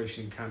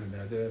situation in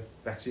Canada? Are they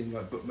betting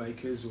like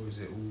bookmakers, or is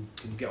it all,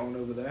 can you get on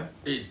over there?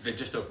 They've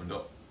just opened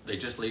up. They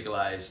just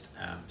legalised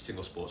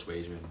single sports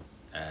wagering,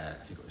 I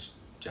think it was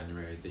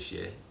January this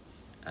year,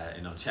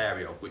 in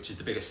Ontario, which is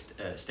the biggest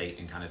state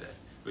in Canada,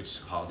 which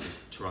houses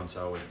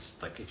Toronto, and it's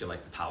like, if you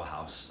like, the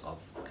powerhouse of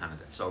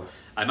Canada. So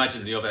I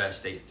imagine the other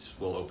states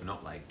will open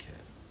up, like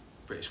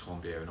British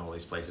Columbia and all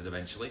these places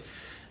eventually.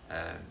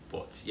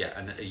 But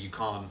you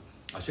can't.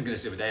 I was thinking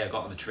this the other day. I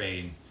got on the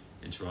train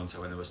in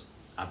Toronto, and there was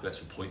adverts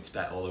for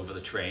PointsBet all over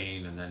the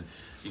train, and then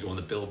you go on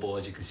the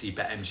billboards, you can see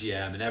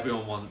BetMGM, and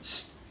everyone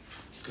wants,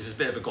 because there's a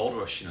bit of a gold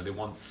rush.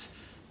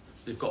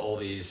 They've got all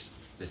this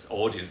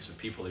audience of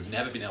people who've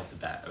never been able to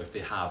bet, or if they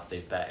have,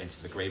 they've bet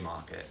into the grey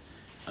market,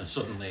 and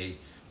suddenly,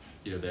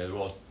 they're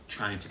all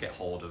trying to get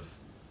hold of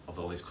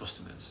all these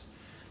customers.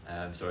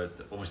 So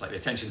almost like the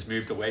attention's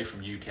moved away from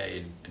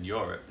UK and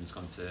Europe, and it's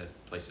gone to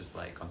places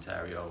like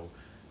Ontario.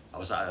 I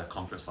was at a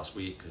conference last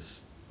week,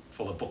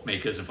 full of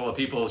bookmakers and full of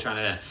people trying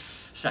to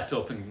set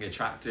up and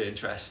attract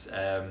interest.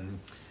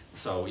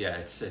 It's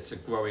a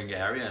growing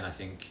area, and I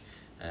think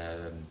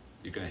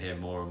you're going to hear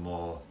more and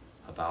more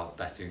about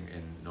betting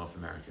in North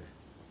America.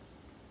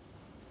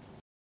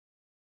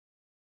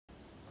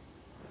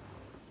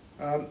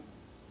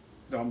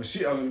 I'm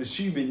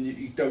assuming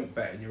you don't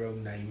bet in your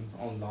own name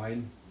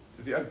online.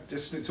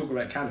 Just talk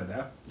about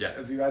Canada. Yeah.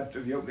 Have you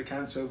opened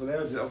accounts over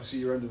there? Obviously,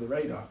 you're under the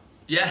radar.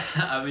 Yeah,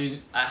 I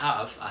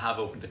have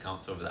opened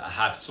accounts over there. I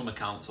had some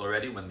accounts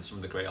already when some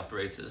of the great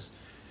operators.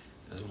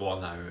 There's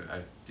one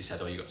they said,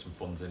 you got some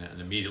funds in it,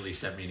 and immediately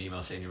sent me an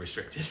email saying you're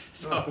restricted.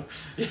 So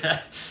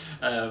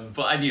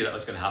but I knew that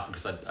was going to happen,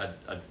 because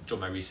I'd done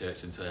my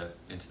research into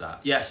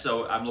that. Yeah,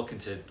 so I'm looking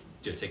to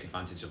take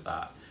advantage of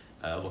that.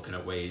 Looking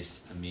at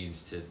ways and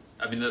means to.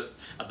 At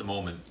the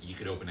moment, you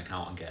could open an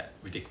account and get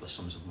ridiculous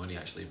sums of money,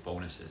 actually,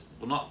 bonuses.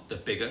 Well, not the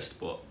biggest,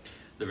 but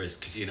there is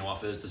casino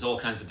offers. There's all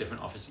kinds of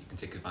different offers that you can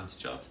take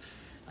advantage of.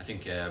 I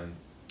think it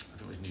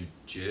was New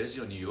Jersey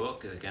or New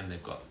York. Again,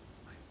 they've got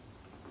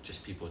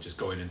just people just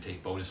go in and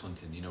take bonus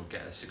hunting.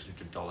 Get a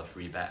 $600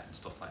 free bet and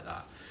stuff like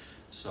that.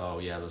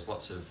 So there's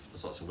lots of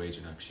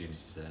wagering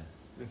opportunities there.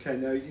 Okay,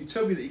 now you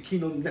told me that you're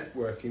keen on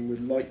networking with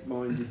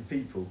like-minded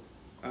people.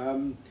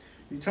 Can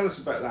you tell us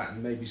about that,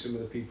 and maybe some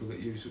of the people that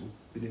you've sort of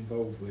been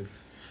involved with?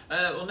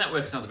 Well,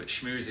 networking sounds a bit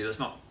schmoozy. That's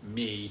not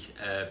me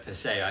per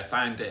se. I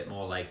find it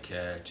more like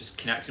just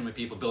connecting with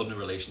people, building a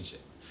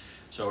relationship.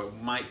 So it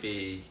might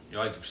be, you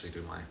know, I obviously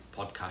do my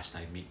podcast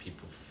and I meet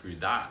people through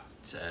that,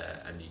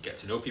 and you get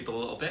to know people a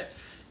little bit.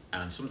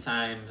 And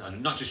sometimes,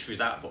 and not just through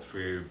that, but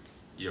through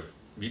your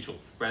mutual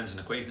friends and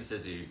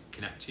acquaintances who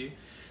connect to you.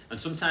 And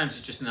sometimes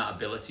it's just in that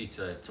ability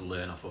to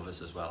learn off others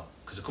as well.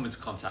 Because I come into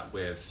contact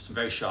with some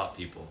very sharp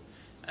people,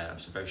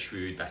 some very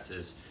shrewd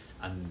bettors,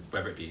 and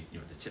whether it be, you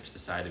know, the tipster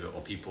side of it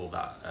or people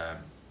that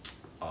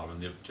are on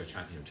the, you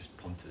know, just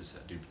punters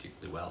that do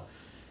particularly well.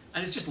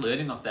 And it's just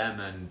learning off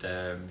them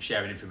and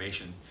sharing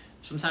information,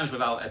 sometimes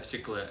without a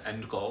particular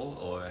end goal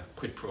or a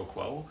quid pro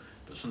quo,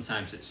 but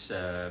sometimes it's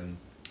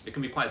it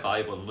can be quite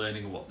valuable in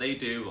learning what they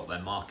do, what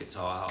their markets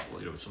are,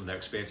 you know, some of their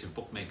experience with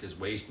bookmakers,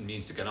 ways and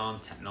means to get on,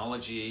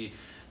 technology.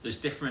 There's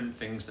different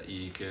things that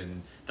you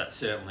can, that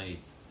certainly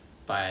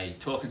by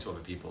talking to other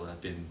people have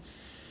been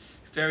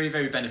very,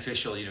 very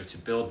beneficial, you know, to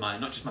build my,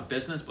 not just my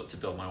business, but to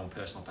build my own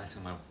personal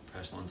betting, my own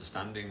personal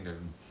understanding,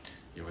 and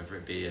you know, whether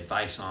it be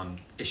advice on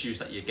issues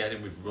that you're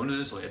getting with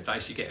runners or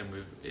advice you're getting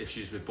with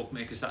issues with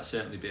bookmakers. That's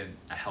certainly been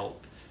a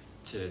help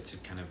to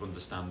kind of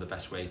understand the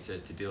best way to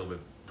deal with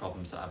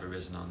problems that have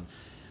arisen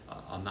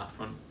on that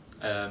front.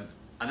 And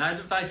I'd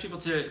advise people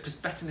to, because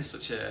betting is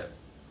such a,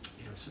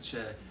 you know, such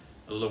a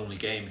lonely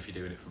game if you're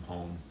doing it from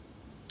home.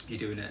 You're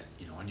doing it,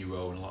 you know, on your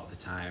own a lot of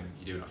the time.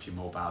 You're doing it off your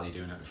mobile, you're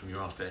doing it from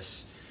your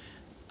office.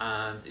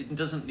 And it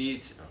doesn't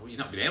need, you've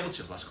not been able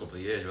to the last couple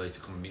of years really to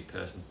come and meet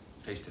person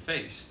face to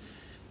face.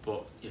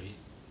 But you know,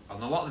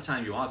 and a lot of the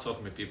time you are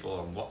talking with people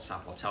on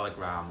WhatsApp or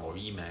Telegram or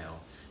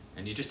email,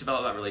 and you just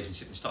develop that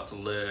relationship and start to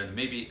learn.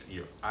 Maybe,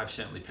 you know, I've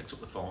certainly picked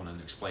up the phone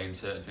and explained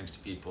certain things to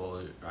people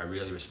who I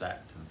really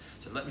respect, and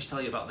said, let me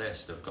tell you about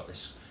this, they've got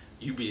this,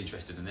 you'd be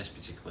interested in this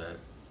particular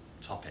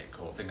topic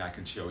or thing I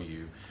can show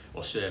you,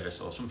 or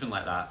service or something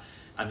like that.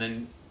 And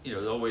then, you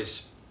know, there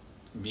always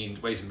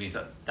ways and means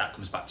that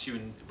comes back to you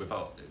and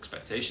without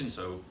expectation.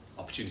 So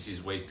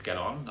opportunities, ways to get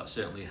on, that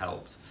certainly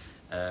helped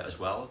as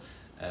well.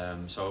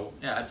 So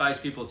yeah, I advise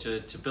people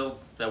to build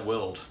their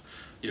world.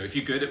 You know, if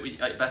you're good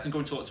at betting, go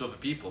and talk to other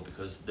people,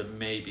 because there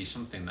may be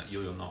something that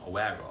you're not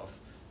aware of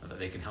that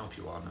they can help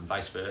you on, and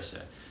vice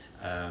versa.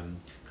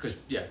 Because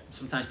yeah,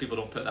 sometimes people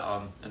don't put that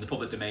on in the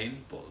public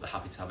domain, but they're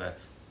happy to have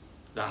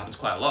that happens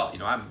quite a lot. You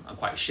know, I'm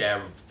quite a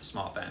share of the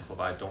Smart Betting Club.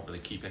 I don't really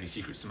keep any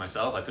secrets to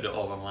myself. I put it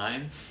all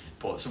online.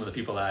 But some of the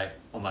people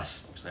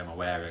unless obviously I'm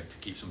aware to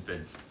keep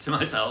something to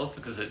myself,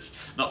 because it's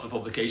not for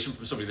publication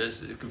from somebody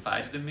that's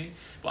confided in me.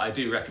 But I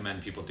do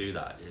recommend people do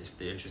that if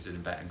they're interested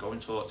in betting. Go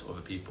and talk to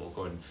other people.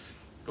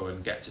 Go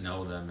and get to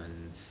know them,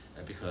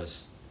 and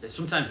because it's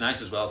sometimes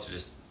nice as well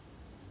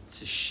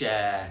to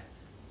share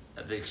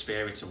the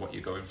experience of what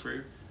you're going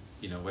through.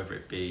 You know, whether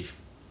it be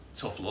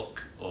tough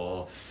luck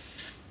or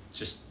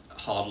just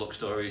hard luck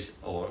stories,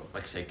 or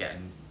like I say,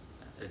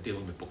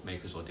 dealing with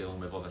bookmakers or dealing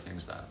with other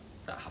things that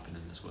happen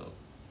in this world.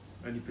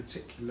 Any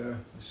particular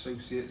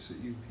associates that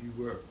you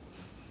work?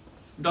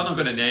 None I'm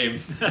going to name.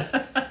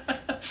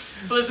 But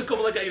there's a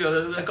couple of, you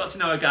know, I got to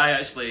know a guy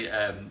actually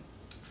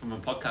from a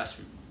podcast,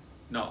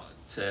 not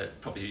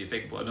probably who you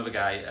think, but another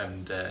guy,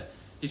 and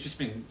he's just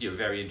been, you know,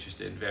 very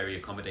interested, very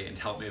accommodating,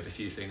 to help me with a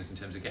few things in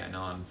terms of getting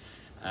on,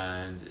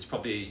 and it's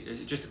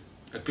probably just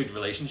a good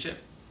relationship.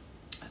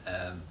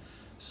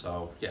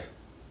 So yeah,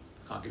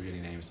 I can't give you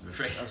any names, I'm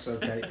afraid. That's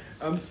okay.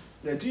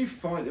 Now, do you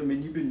find, I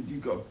mean,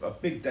 you've got a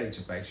big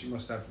database, you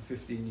must have for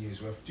 15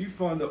 years worth. Do you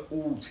find that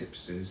all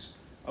tipsters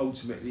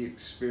ultimately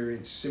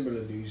experience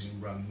similar losing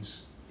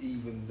runs,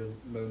 even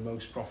the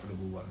most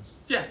profitable ones?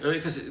 Yeah,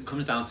 because it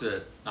comes down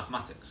to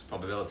mathematics,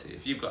 probability.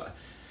 If you've got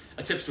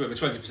a tipster with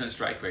a 20%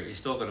 strike rate, you're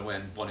still going to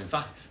win 1 in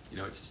 5. You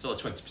know, it's still a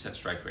 20%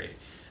 strike rate.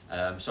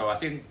 So I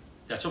think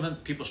that's something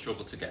people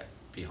struggle to get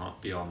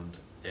beyond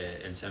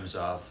in terms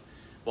of,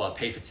 well, I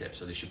pay for tips,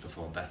 so they should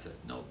perform better.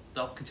 No,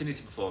 they'll continue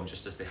to perform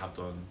just as they have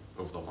done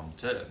over the long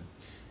term.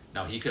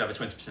 Now, he could have a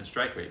 20%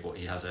 strike rate, but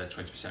he has a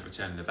 20%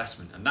 return on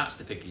investment, and that's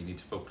the figure you need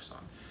to focus on.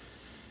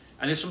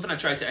 And it's something I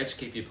try to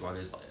educate people on,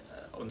 is like,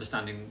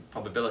 understanding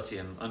probability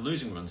and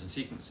losing runs and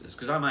sequences.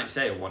 Because I might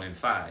say a 1 in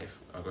 5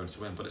 are going to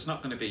win, but it's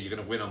not going to be you're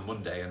going to win on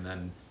Monday and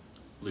then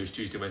lose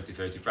Tuesday, Wednesday,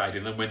 Thursday, Friday,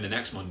 and then win the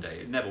next Monday.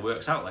 It never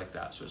works out like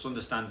that. So it's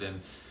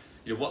understanding,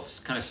 you know,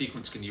 what kind of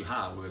sequence can you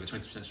have with a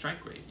 20%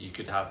 strike rate? You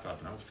could have, I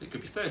don't know, it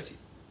could be 30. It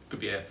could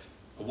be a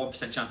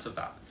 1% chance of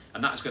that.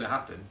 And that's going to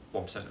happen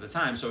 1% of the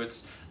time. So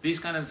it's these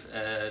kind of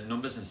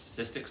numbers and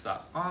statistics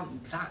that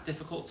aren't that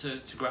difficult to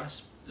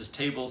grasp. There's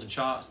tables and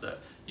charts that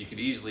you can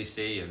easily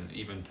see, and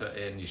even put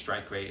in your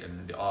strike rate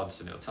and the odds,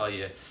 and it'll tell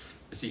you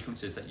the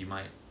sequences that you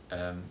might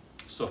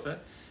suffer.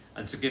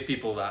 And to give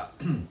people that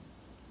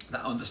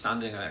that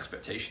understanding and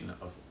expectation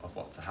of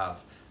what to have.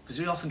 Because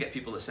we often get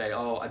people that say,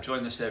 oh, I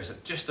joined the service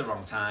at just the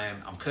wrong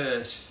time, I'm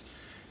cursed,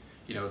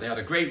 you know, they had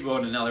a great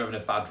run and now they're having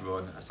a bad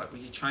run. It's like,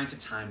 well, you're trying to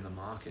time the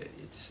market.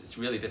 It's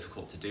really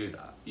difficult to do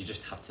that. You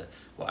just have to,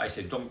 what I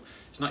say,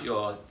 it's not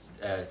your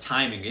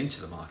timing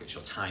into the market, it's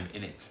your time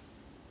in it.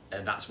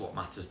 And that's what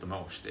matters the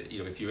most.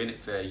 You know, if you're in it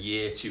for a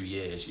year, 2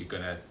 years, you're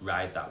going to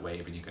ride that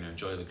wave, and you're going to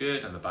enjoy the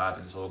good and the bad,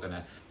 and it's all going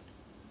to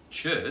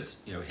should,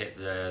 hit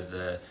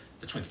the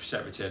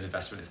 20% return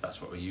investment if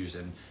that's what we're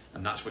using,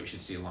 and that's what you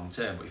should see long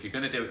term. But if you're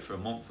going to do it for a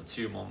month or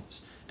 2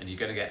 months and you're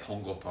going to get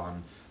hung up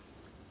on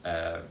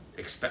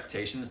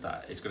expectations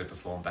that it's going to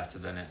perform better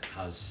than it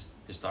has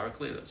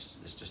historically,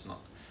 it's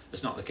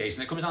not the case.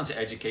 And it comes down to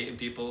educating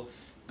people.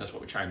 That's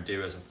what we try and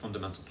do as a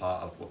fundamental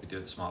part of what we do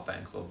at the Smart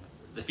Betting Club.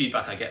 The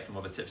feedback I get from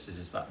other tipsters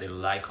is that they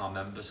like our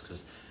members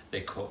because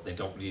they're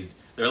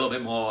a little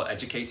bit more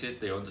educated,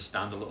 they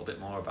understand a little bit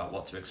more about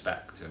what to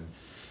expect,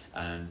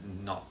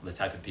 and not the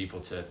type of people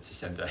to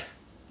send an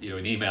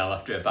email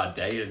after a bad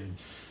day and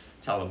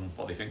tell them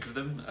what they think of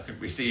them. I think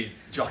we see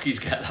jockeys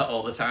get that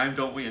all the time,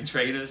 don't we, and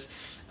trainers.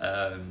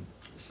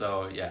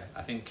 So yeah,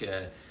 I think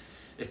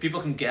if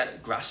people can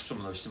grasp some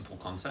of those simple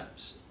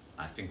concepts,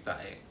 I think that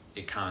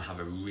it can have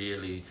a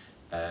really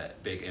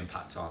big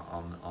impact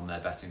on their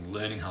betting.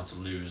 Learning how to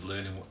lose,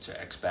 learning what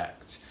to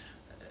expect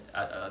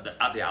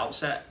at the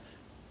outset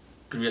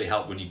can really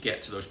help when you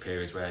get to those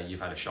periods where you've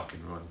had a shocking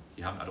run,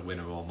 you haven't had a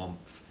winner all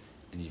month,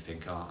 and you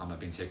think, oh, am I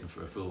being taken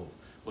for a fool?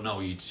 Well,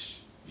 no, you're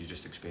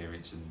just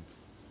experiencing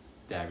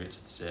variance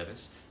of the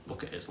service.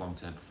 Look at its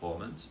long-term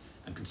performance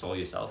and console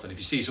yourself. And if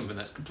you see something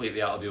that's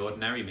completely out of the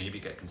ordinary, maybe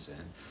get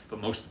concerned. But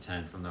most of the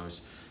time, from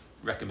those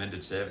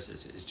recommended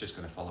services, it's just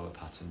going to follow a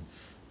pattern,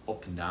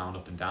 up and down,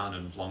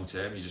 and long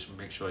term, you just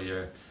make sure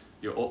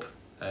you're up,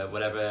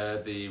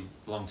 whatever the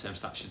long-term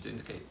stats should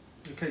indicate.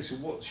 Okay, so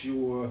what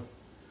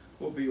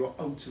would be your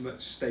ultimate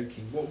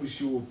staking? What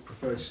was your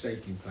preferred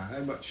staking plan?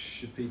 How much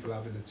should people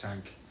have in the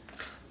tank?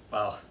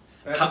 Well,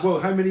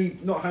 how many?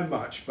 Not how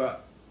much,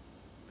 but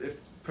if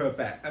per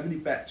bet, how many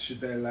bets should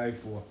they allow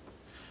for?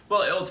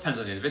 Well, it all depends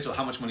on the individual.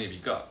 How much money have you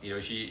got?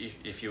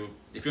 If you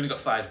only got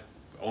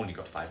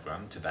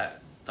 £5 to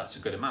bet, that's a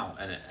good amount,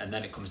 and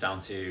then it comes down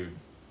to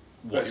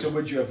what. So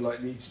would you have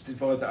you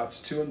divide that up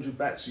to 200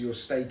 bets, so your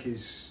stake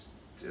is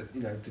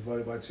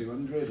divided by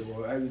 200,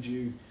 or how would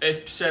you?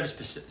 It's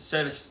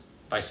service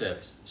by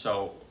service.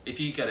 So if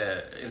you get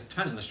it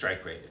depends on the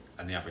strike rate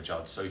and the average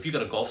odds. So if you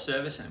got a golf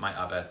service and it might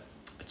have a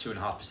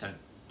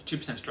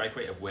 2% strike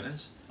rate of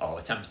winners, or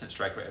a 10%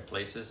 strike rate of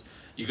places,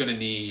 you're going to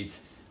need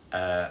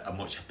a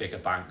much bigger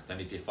bank than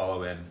if you're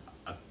following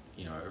a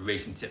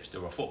racing tipster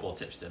or a football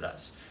tipster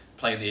that's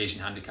playing the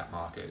Asian handicap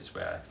markets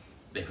where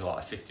they've got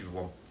a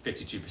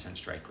 52%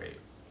 strike rate.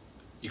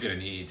 You're going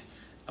to need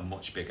a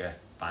much bigger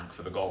bank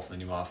for the golf than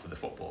you are for the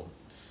football.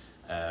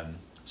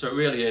 So it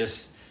really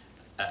is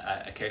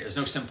there's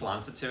no simple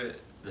answer to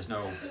it. There's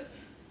no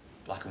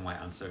black and white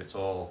answer. It's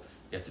all,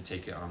 you have to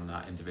take it on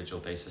that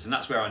individual basis, and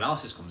that's where our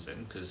analysis comes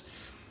in, because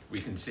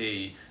we can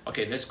see,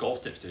 okay, this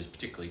golf tipster is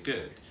particularly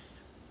good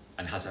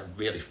and has a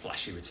really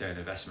flashy return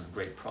investment,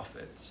 great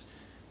profits,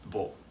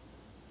 but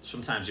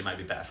sometimes you might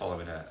be better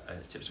following a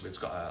tipster that's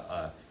got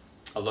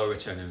a low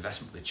return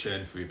investment with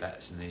churn through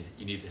bets, and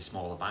you need a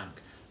smaller bank,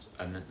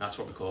 and that's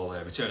what we call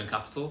a return on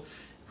capital,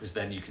 because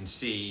then you can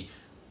see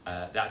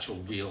the actual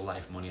real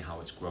life money, how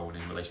it's grown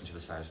in relation to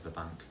the size of the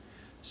bank.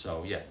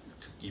 So yeah,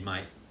 you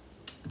might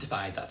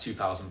divide that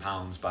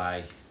 £2,000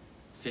 by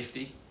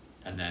 50,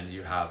 and then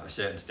you have a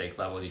certain stake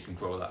level. You can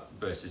grow that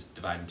versus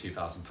dividing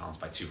 £2,000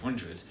 by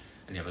 200,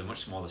 and you have a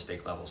much smaller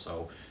stake level.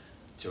 So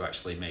to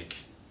actually make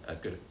a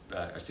good,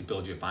 to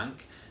build your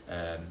bank,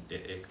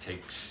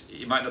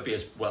 it might not be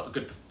as well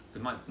good.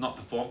 It might not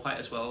perform quite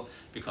as well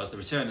because the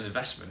return on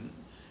investment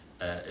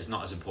is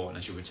not as important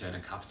as your return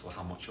on capital,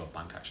 how much your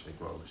bank actually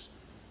grows.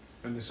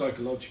 And the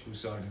psychological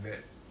side of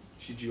it,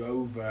 should you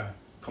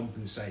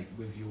overcompensate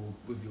with your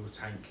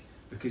tank?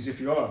 Because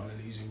if you are having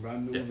a losing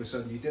run, all of a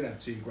sudden you did have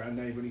 £2,000,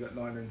 now you've only got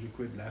 900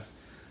 quid left.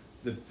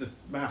 The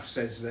math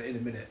says that in a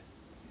minute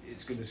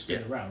it's going to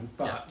spin around,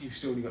 but you've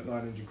still only got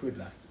 900 quid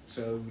left.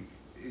 So,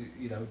 do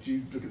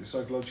you look at the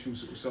psychological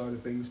sort of side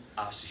of things?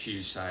 That's a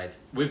huge side.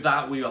 With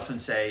that, we often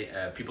say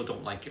people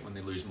don't like it when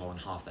they lose more than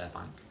half their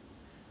bank.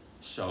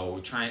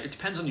 So it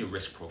depends on your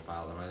risk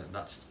profile, right?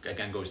 That's,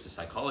 again, goes to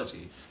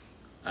psychology.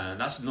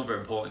 And that's another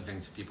important thing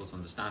to people to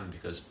understand,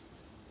 because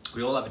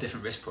we all have a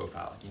different risk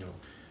profile.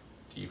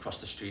 Do you cross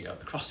the street at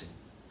the crossing?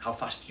 How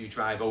fast do you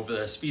drive over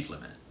the speed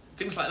limit?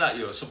 Things like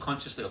that,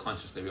 subconsciously or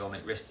consciously, we all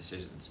make risk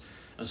decisions.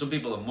 And some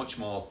people are much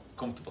more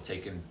comfortable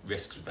taking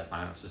risks with their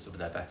finances, with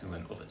their betting,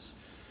 than others.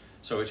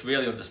 So it's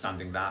really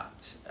understanding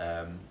that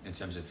in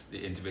terms of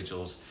the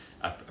individual's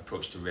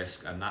approach to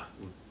risk, and that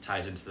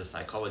ties into the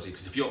psychology.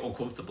 Because if you're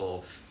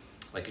uncomfortable,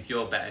 like if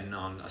you're betting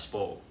on a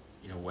sport,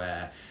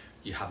 where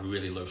you have a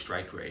really low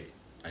strike rate,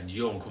 and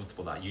you're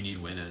uncomfortable that you need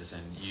winners,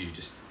 and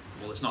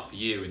it's not for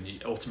you,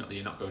 and ultimately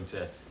you're not going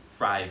to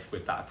thrive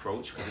with that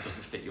approach because it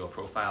doesn't fit your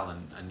profile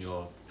and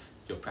your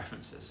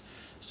preferences.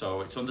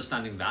 So it's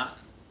understanding that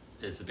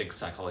is the big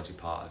psychology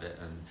part of it,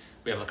 and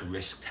we have like a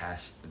risk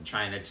test and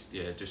try and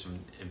do some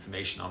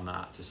information on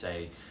that to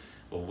say,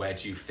 well, where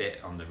do you fit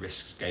on the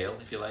risk scale,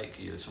 if you like?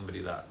 Are you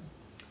somebody that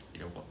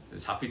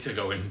is happy to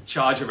go and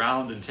charge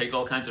around and take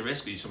all kinds of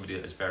risk? Are you somebody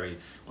that is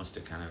wants to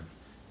kind of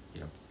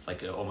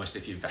like almost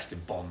if you invest in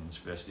bonds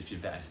versus if you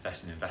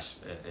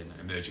invest in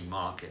emerging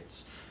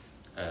markets?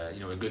 A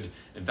good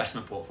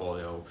investment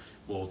portfolio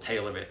will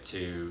tailor it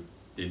to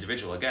the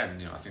individual,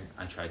 again, I think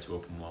I tried to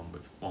open one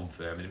with one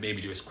firm and it made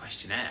me do a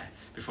questionnaire.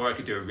 Before I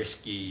could do a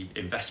risky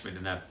investment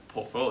in their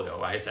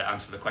portfolio, I had to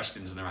answer the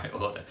questions in the right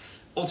order.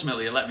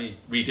 Ultimately, it let me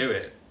redo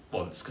it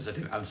once because I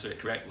didn't answer it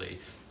correctly.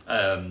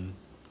 And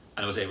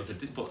I was able to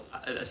do, but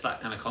it's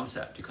that kind of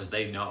concept, because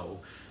they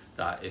know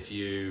that if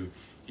you're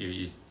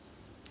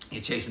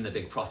chasing the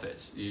big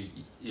profits,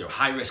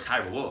 high risk, high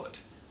reward,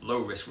 low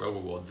risk, low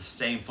reward, the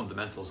same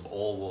fundamentals of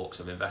all walks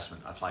of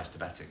investment applies to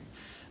betting.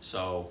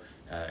 So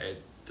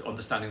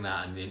understanding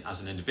that, and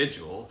as an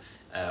individual,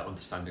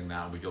 understanding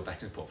that with your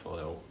betting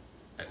portfolio,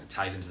 it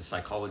ties into the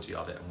psychology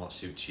of it and what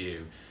suits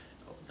you.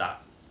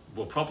 That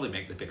will probably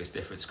make the biggest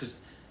difference, because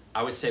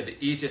I would say the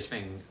easiest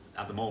thing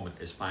at the moment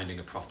is finding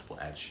a profitable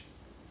edge,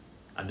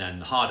 and then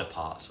the harder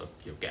parts are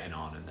getting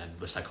on, and then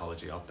the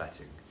psychology of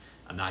betting.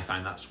 And I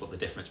find that's what the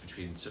difference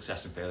between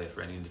success and failure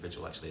for any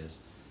individual actually is.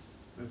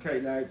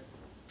 Okay, now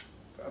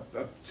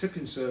a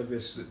tipping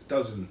service that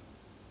doesn't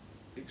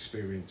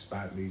experience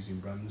bad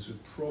losing runs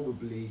would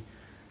probably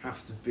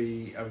have to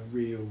be a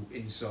real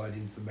inside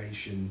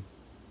information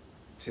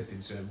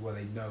tipping service where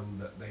they know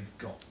that they've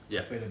got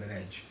a bit of an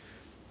edge.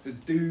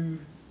 Do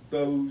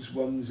those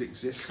ones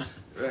exist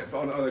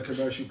on a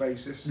commercial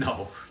basis?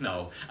 No,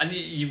 and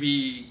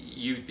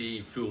you'd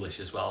be foolish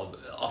as well.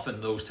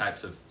 Often those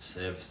types of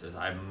services,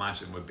 I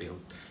imagine, would be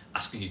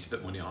asking you to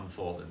put money on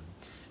for them,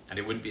 and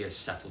it wouldn't be a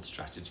settled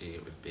strategy.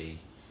 It would be,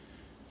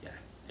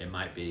 it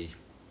might be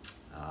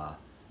out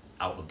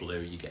of the blue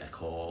you get a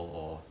call,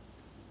 or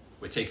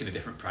we're taking a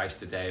different price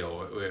today,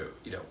 or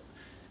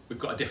we've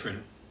got a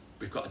different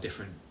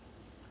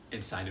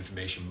inside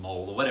information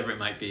mold, or whatever it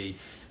might be.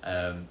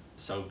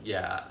 So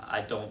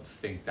I don't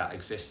think that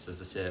exists as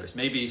a service.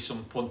 Maybe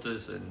some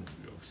punters, and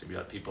obviously we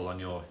had people on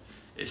your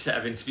set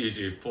of interviews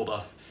who've pulled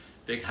off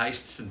big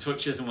heists and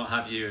touches and what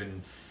have you,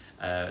 and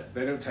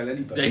they don't tell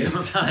anybody. They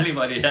don't tell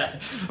anybody. Yeah,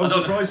 I'm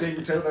surprised they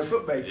even tell their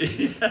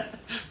bookmaker.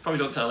 Probably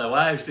don't tell their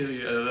wives, do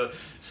you?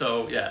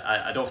 So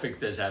I don't think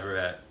there's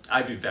ever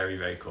I'd be very,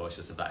 very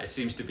cautious of that. It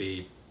seems to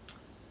be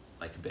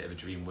like a bit of a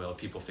dream world.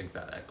 People think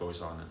that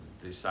goes on, and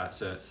they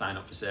sign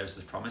up for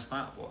services promise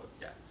that, but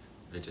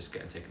they're just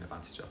getting taken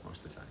advantage of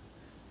most of the time.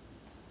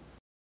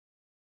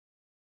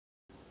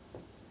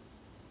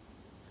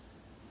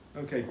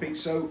 Okay, Pete.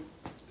 So,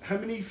 how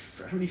many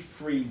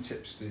free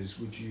tipsters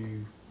would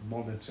you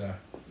monitor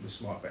the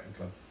Smart Betting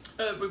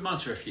Club? We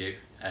monitor a few.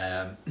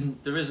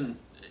 There isn't,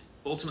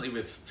 ultimately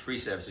with free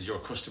services, you're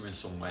a customer in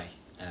some way.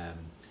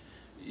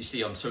 You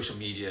see on social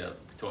media,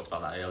 we talked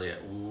about that earlier,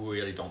 we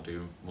really don't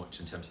do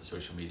much in terms of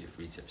social media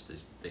free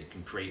tipsters. They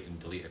can create and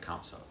delete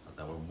accounts at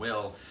their own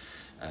will.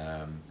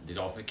 They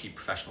often keep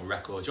professional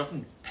records. You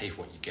often pay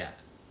for what you get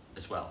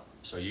as well.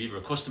 So you're either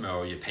a customer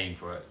or you're paying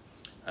for it.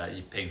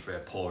 You're paying for a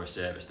poorer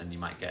service than you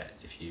might get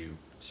if you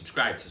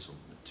subscribe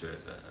to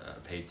a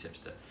paid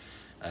tipster.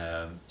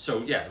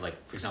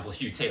 Like for example,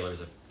 Hugh Taylor is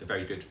a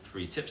very good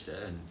free tipster,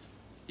 and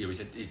he's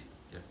a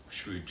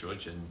shrewd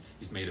judge, and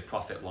he's made a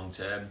profit long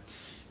term,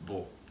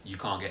 but you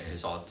can't get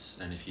his odds,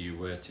 and if you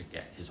were to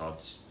get his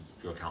odds,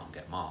 your account will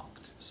get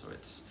marked.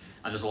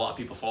 And there's a lot of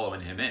people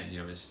following him in.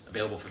 It's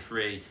available for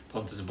free.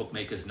 Punters and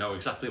bookmakers know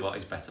exactly what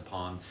he's bet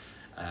upon.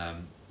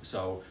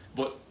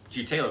 But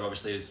Hugh Taylor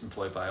obviously is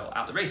employed by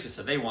At The Races,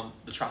 so they want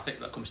the traffic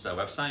that comes to their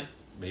website.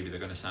 Maybe they're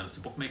going to sign up to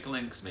bookmaker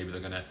links. Maybe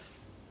they're going to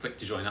click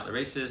to join At The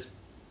Races.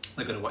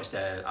 They're going to watch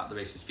their At The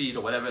Races feed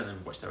or whatever, and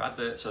then watch their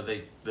advert. So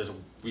there's a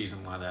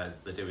reason why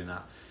they're doing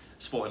that.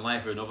 Sporting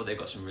Life or another, they've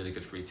got some really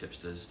good free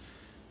tipsters.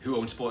 Who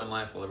own Sporting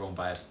Life? Well, they're owned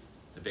by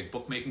a big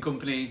bookmaking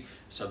company,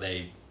 so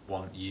they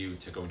want you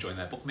to go and join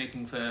their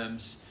bookmaking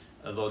firms.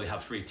 Although they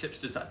have free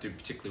tipsters that do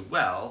particularly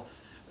well,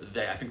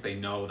 I think they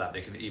know that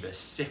they can either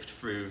sift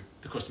through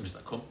the customers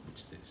that come,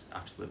 which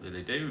absolutely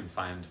they do,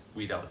 and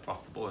weed out the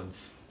profitable. And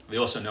they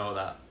also know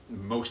that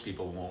most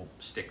people won't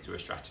stick to a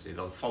strategy.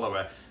 They'll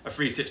follow a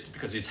free tipster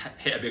because he's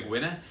hit a big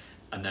winner,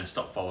 and then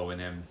stop following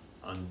him,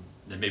 and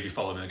then maybe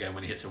follow him again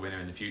when he hits a winner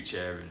in the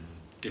future, and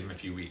give him a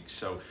few weeks.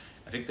 So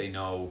I think they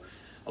know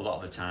a lot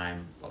of the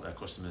time what their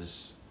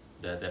customers,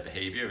 their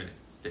behaviour, and it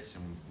fits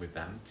in with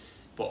them.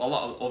 But a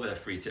lot of other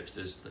free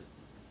tipsters,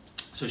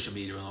 social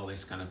media and all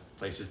these kind of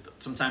places,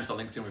 sometimes they're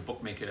linked in with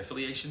bookmaker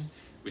affiliation,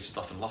 which is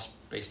often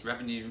loss-based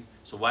revenue.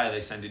 So why are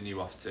they sending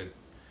you off to,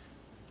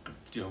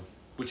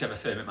 whichever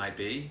firm it might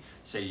be?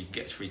 Say you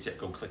get a free tip,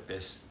 go and click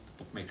this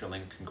bookmaker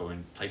link and go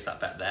and place that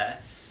bet there.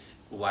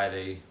 Why are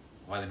they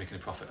making a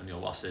profit on your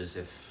losses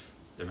if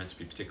they're meant to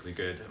be particularly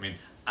good? I mean,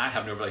 I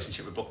have no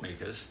relationship with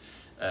bookmakers.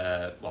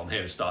 I'm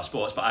here at Star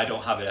Sports, but I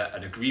don't have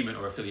an agreement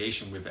or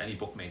affiliation with any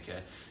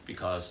bookmaker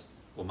because,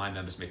 my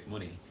members make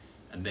money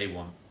and they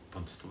want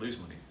punters to lose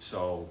money.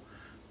 So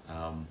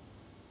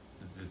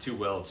the two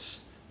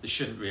worlds, they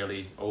shouldn't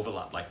really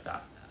overlap like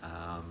that.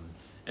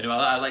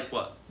 I like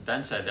what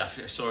Ben said. I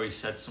saw he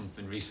said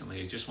something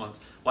recently. He just wants,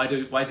 why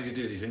does he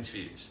do these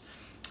interviews?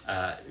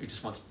 He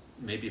just wants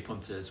maybe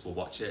punters will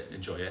watch it,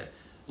 enjoy it,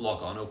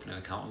 log on, open an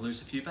account and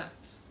lose a few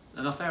bets.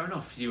 And fair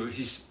enough,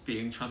 he's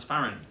being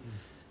transparent.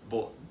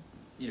 But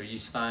you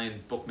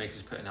find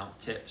bookmakers putting out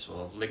tips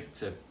or linked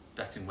to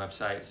betting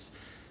websites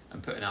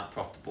and putting out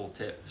profitable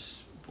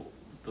tips.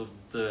 But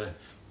the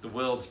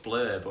world's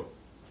blur, but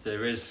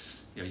there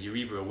is, you're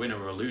either a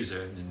winner or a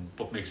loser, and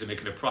bookmakers are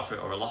making a profit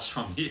or a loss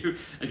from you.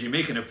 And if you're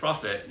making a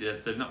profit,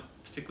 they're not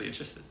particularly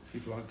interested.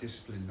 People aren't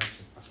disciplined,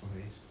 that's what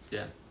it is.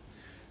 Yeah.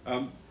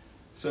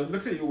 So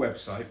looking at your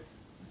website,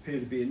 appear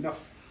to be enough.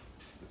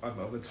 I'm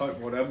the type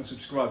one, I haven't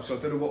subscribed, so I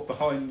don't know what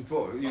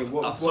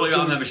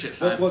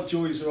what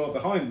joys there are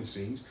behind the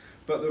scenes,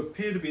 but there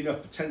appear to be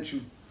enough potential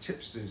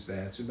tipsters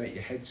there to make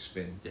your head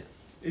spin. Yeah.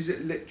 Is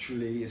it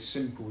literally as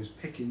simple as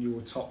picking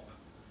your top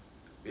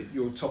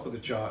of the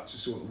charts to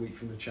sort the wheat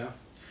from the chaff?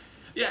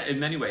 Yeah, in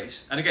many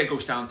ways. And again, it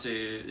goes down to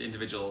the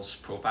individual's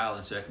profile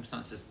and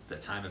circumstances, their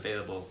time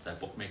available, their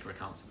bookmaker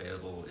accounts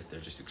available, if they're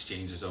just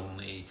exchanges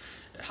only,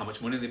 how much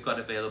money they've got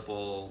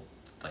available,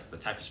 like the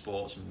type of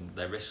sports and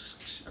their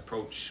risks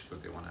approach,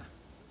 whether they want to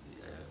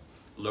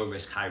low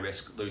risk, high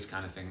risk, those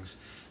kind of things.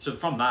 So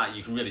from that,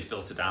 you can really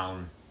filter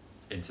down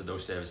into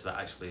those services that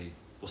actually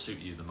will suit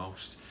you the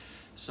most.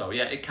 So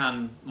yeah, it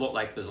can look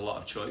like there's a lot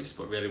of choice,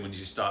 but really when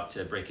you start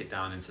to break it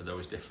down into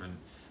those different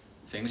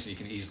things, you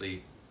can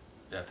easily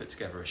put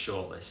together a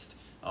short list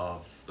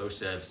of those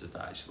services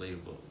that actually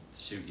will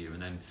suit you,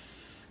 and then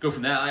go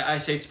from there. I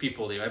say to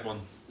people,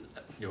 everyone,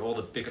 all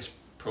the biggest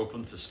pro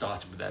punters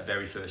started with their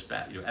very first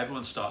bet.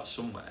 Everyone starts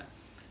somewhere,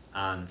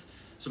 and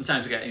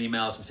sometimes I get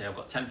emails and say, I've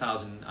got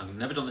 10,000, I've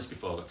never done this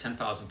before, I've got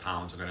 £10,000,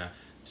 I'm going to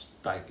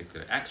buy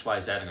X, Y,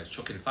 Z, I'm going to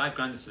chuck in 5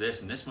 grand into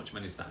this and this much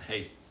money is that.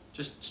 Hey,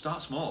 just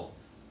start small.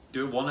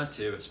 Do 1 or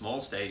 2 at small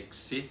stakes,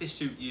 see if they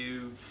suit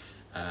you,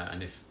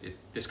 and if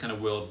this kind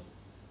of world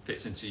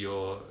fits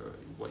into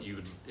what you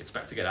would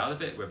expect to get out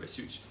of it, whether it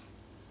suits,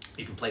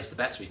 you can place the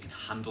bet so you can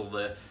handle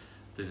the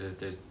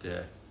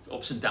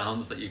ups and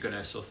downs that you're going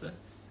to suffer,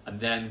 and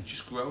then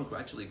just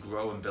gradually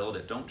grow and build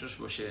it. Don't just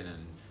rush in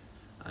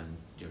and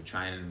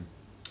try and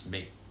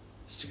make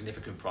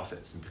significant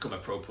profits and become a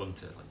pro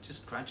punter. Like,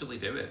 just gradually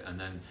do it, and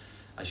then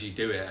as you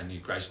do it and you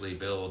gradually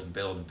build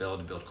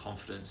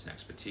confidence and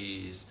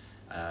expertise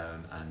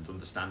and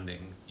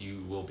understanding,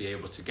 you will be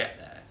able to get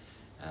there.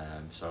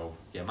 So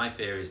yeah, my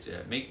theory is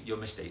to make your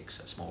mistakes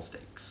at small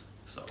stakes,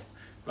 so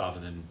rather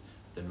than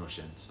rush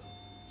in. So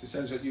it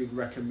sounds like you'd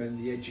recommend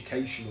the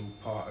educational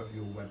part of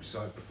your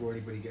website before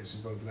anybody gets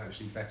involved in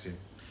actually betting.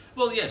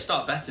 Well, yeah,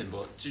 start betting,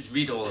 but just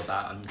read all of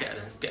that and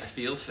get a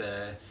feel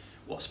for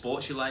what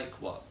sports you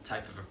like, what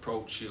type of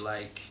approach you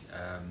like.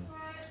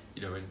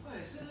 In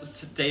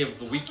the day of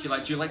the week you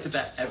like. Do you like to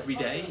bet every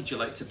day? Do you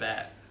like to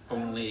bet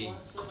only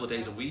a couple of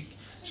days a week?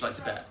 Do you like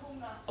to bet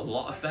a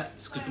lot of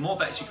bets? Because the more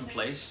bets you can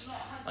place,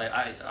 like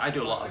I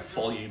do a lot of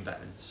volume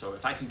betting. So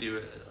if I can do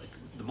it, like,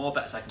 the more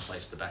bets I can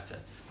place, the better.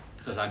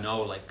 Because I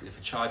know, like, if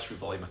I charge through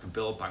volume, I can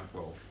build bank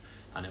growth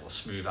and it will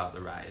smooth out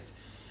the ride.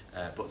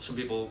 But some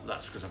people,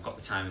 that's because I've got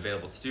the time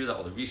available to do that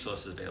or the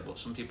resources available.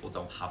 Some people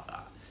don't have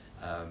that.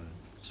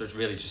 So it's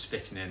really just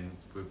fitting in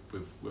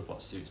with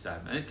what suits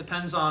them. And it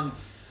depends on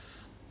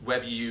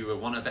whether you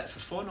want to bet for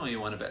fun or you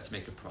want to bet to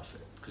make a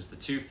profit, because the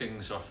two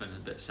things are often a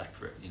bit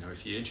separate.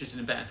 If you're interested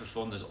in betting for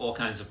fun, there's all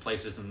kinds of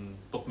places and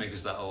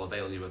bookmakers that will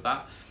avail you with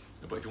that.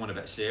 But if you want to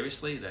bet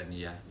seriously, then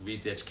yeah,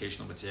 read the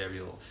educational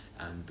material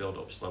and build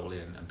up slowly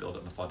and build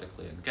up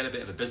methodically and get a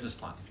bit of a business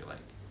plan if you like.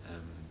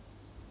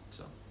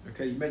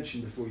 Okay, you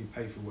mentioned before you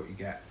pay for what you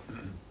get.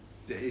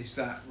 Is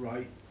that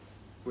right?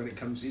 When it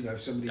comes,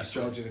 if somebody's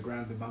charging £1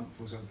 grand a month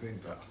or something,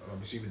 but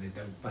I'm assuming they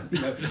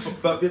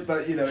don't.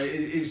 But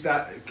is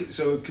that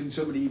so? Can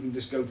somebody even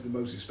just go to the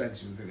most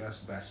expensive and think that's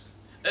the best?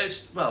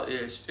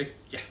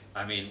 Yeah.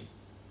 I mean,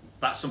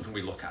 that's something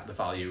we look at,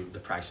 the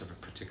price of a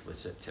particular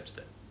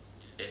tipster.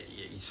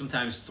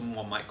 Sometimes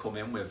someone might come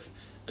in with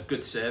a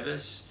good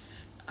service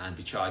and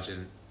be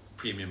charging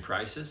premium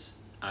prices,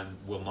 and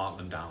we'll mark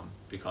them down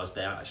because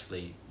they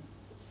actually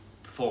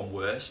perform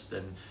worse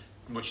than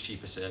much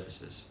cheaper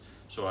services.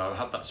 So I'll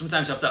have that.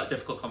 Sometimes I have that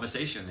difficult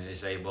conversation, and they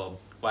say, "Well,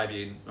 why have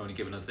you only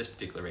given us this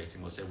particular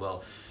rating?" We'll say,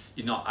 "Well,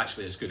 you're not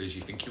actually as good as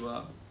you think you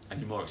are,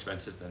 and you're more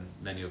expensive than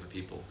many other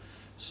people."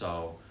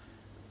 So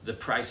the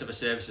price of a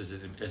service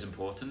is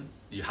important.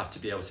 You have to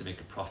be able to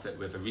make a profit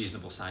with a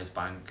reasonable sized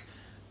bank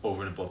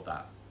over and above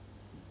that,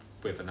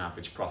 with an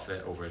average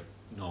profit over a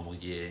normal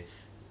year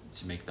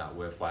to make that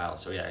worthwhile.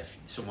 So yeah, if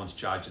someone's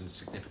charging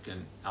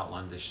significant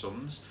outlandish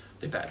sums,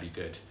 they better be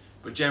good.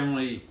 But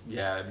generally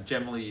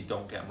you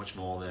don't get much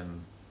more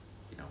than,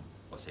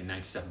 let's say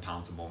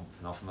 £97 a month,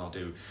 and often they'll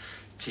do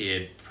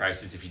tiered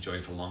prices if you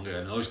join for longer,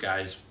 and those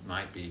guys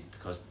might be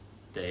because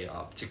they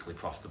are particularly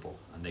profitable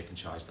and they can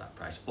charge that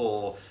price,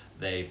 or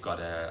they've got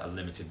a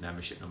limited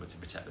membership number to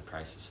protect the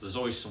prices. So there's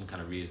always some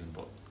kind of reason,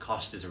 but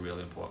cost is a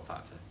really important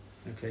factor.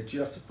 Okay, do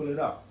you have to pull it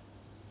up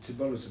to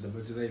monitor them,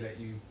 or do they let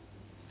you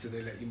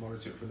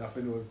monitor it for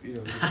nothing, or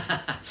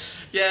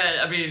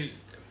Yeah, I mean,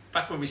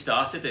 back when we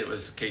started, it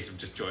was a case of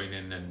just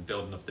joining and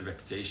building up the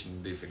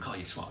reputation. They think, oh,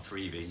 you just want a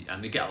freebie,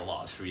 and they get a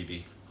lot of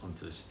freebie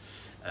hunters.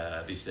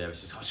 These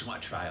services, I just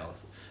want a trial.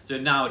 So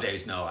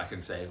nowadays, no, I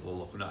can say, well,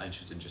 look, I'm not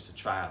interested in just a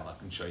trial. I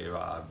can show you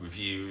our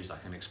reviews, I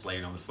can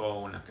explain on the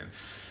phone, I can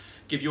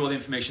give you all the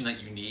information that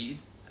you need.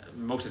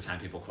 most of the time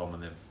people come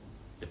and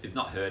if they've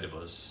not heard of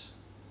us,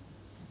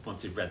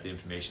 once they've read the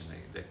information,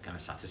 they're kind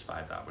of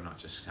satisfied that we're not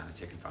just trying to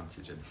take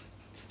advantage and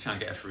trying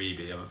to get a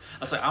freebie. I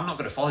was like, I'm not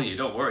going to follow you,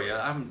 don't worry.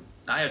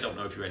 I don't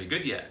know if you're any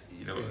good yet.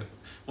 You know,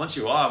 once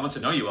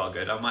I know you are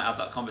good, I might have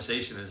that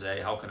conversation and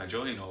say, how can I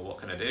join or what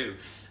can I do?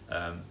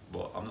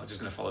 But I'm not just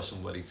going to follow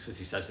somebody because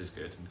he says he's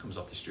good and comes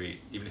off the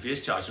street, even if he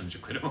is charged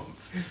 £100 a month.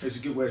 It's a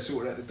good way of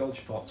sorting out the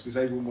dodge pots, because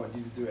they wouldn't want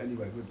you to do it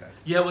anyway, would they?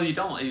 Yeah, well, you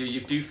don't.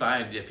 You do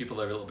find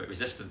people are a little bit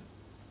resistant,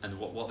 and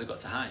what they've got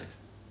to hide.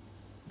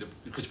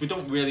 Because we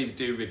don't really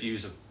do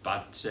reviews of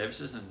bad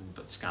services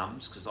but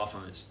scams, because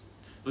often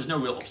there's no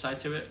real upside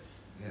to it.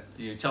 Yeah.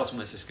 You tell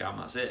someone it's a scam,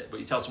 that's it. But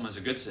you tell someone it's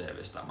a good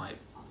service, that might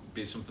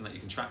be something that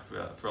you can track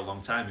for a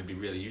long time and be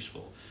really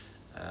useful.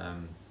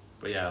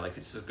 But yeah, like,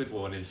 it's a good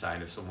warning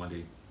sign if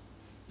somebody,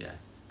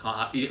 can't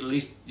at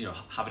least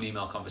have an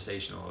email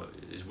conversation or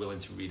is willing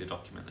to read a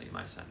document that you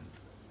might send.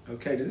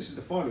 Okay, now this is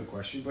the final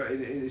question, but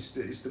it's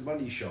the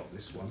money shot,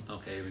 this one.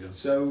 Okay, here we go.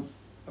 So,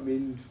 I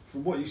mean,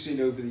 from what you've seen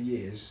over the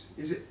years,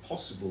 is it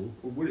possible,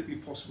 or would it be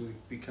possible to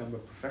become a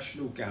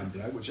professional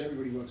gambler, which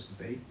everybody wants to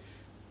be,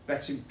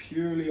 betting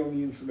purely on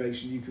the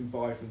information you can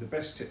buy from the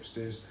best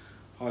tipsters,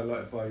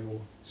 highlighted by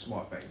your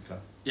Smart Betting Club?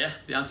 Yeah,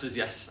 the answer is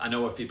yes. I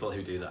know of people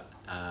who do that.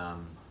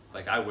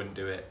 Like, I wouldn't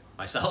do it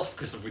myself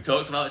because we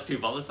talked about it's too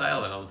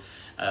volatile.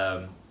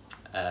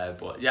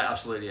 But yeah,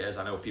 absolutely it is.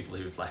 I know of people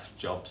who've left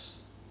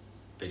jobs,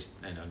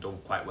 done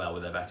quite well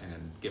with their betting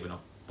and given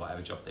up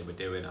whatever job they were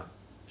doing. I'm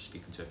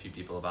speaking to a few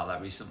people about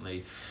that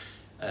recently.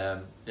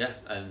 And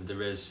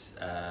there is,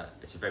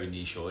 it's a very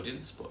niche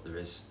audience, but there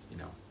is,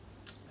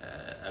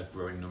 a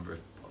growing number of,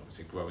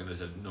 there's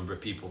a number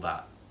of people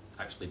that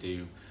actually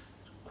do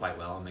quite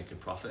well and make a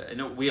profit. I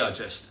know we are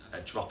just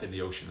a drop in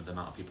the ocean of the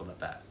amount of people that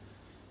bet.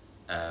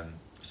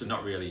 So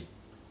not really,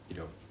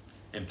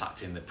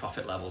 impacting the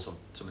profit levels of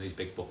some of these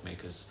big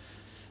bookmakers.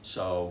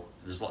 So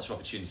there's lots of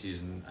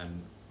opportunities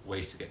and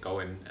ways to get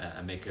going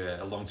and make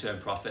a long-term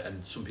profit.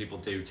 And some people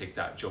do take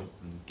that jump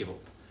and give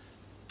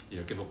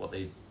up what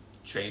they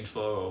trained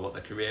for or what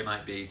their career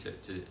might be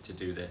to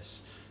do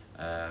this.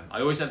 I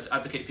always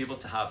advocate people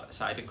to have a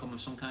side income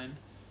of some kind.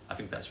 I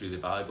think that's really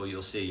valuable.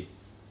 You'll see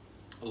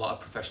a lot of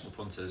professional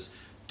punters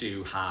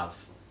do have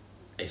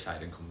a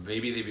side income.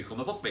 Maybe they become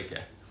a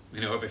bookmaker. We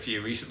know of a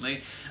few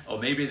recently, or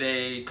maybe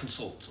they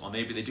consult, or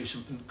maybe they do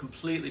something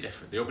completely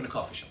different. They open a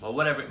coffee shop, or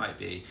whatever it might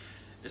be.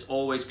 It's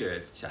always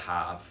good to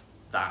have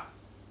that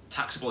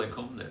taxable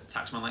income. The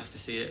taxman likes to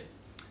see it.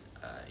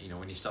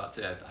 When you start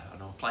to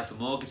apply for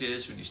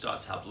mortgages, when you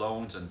start to have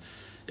loans, and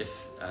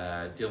if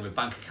dealing with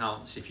bank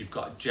accounts, if you've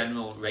got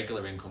general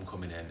regular income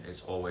coming in,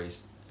 it's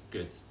always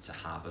good to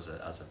have as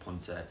a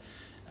punter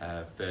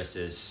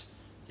versus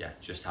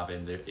just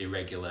having the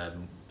irregular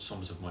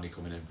sums of money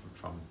coming in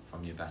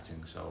from your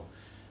betting. So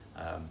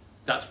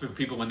that's for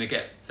people when they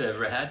get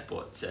further ahead,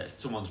 but if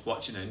someone's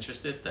watching and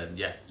interested, then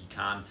you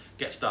can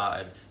get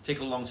started, take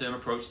a long-term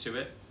approach to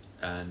it,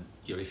 and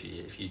if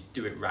you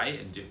do it right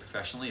and do it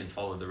professionally and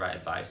follow the right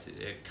advice,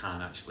 it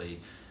can actually,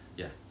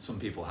 some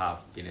people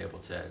have been able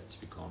to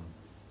become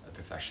a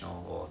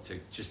professional or to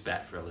just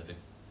bet for a living.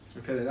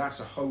 Okay, that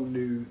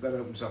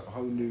opens up a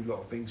whole new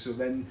lot of things. So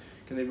then,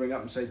 can they ring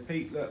up and say,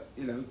 Pete, look,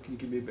 can you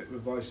give me a bit of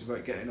advice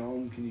about getting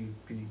on? Can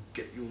you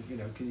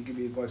give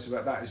me advice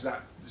about that? Is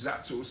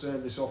that sort of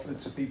service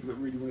offered to people that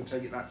really want to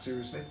take it that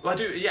seriously? Well, I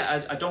do.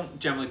 Yeah, I don't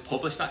generally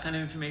publish that kind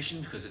of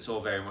information because it's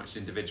all very much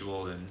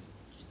individual and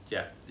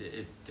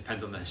it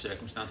depends on the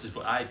circumstances.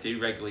 But I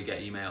do regularly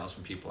get emails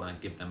from people and I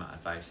give them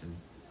advice and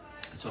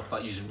I talk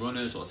about using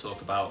runners or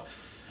talk about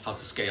how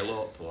to scale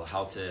up or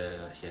how to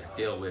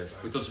deal with.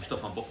 We've done some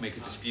stuff on bookmaker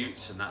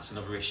disputes, and that's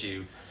another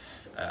issue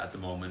at the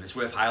moment. It's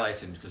worth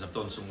highlighting because I've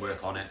done some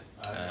work on it,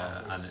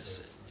 and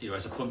it's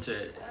as a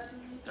punter,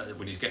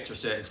 when you get to a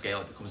certain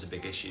scale, it becomes a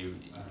big issue.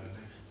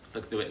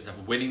 The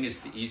winning is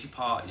the easy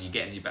part. You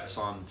getting your bets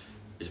on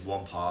is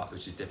one part,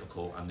 which is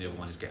difficult, and the other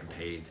one is getting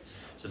paid.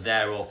 So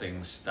they're all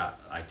things that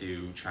I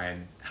do try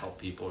and help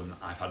people, and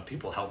I've had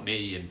people help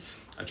me, and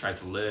I've tried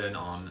to learn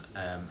on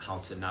how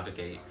to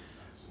navigate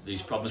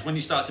these problems. When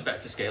you start to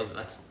bet to scale,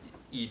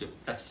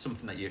 that's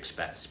something that you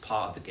expect. It's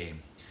part of the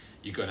game.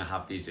 You're going to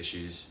have these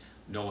issues.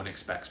 No one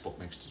expects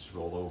bookmakers to just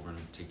roll over and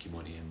take your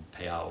money and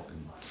pay out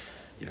and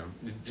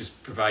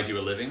just provide you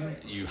a living.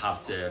 You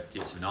have to.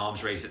 It's an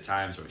arms race at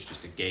times, or it's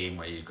just a game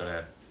where you've got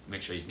to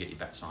make sure you can get your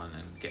bets on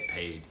and get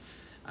paid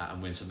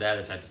and win. So they're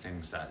the type of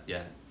things that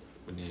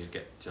when you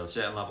get to a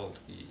certain level,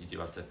 you do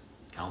have to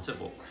counter.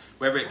 But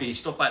whether it be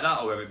stuff like that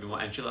or whether it be more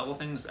entry level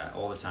things,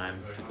 all the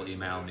time people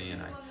email me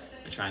and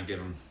I try and give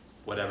them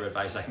whatever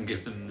advice I can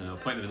give them,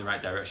 point them in the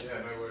right direction.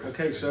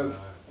 Okay, so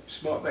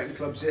Smart Betting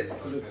Club's it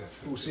for the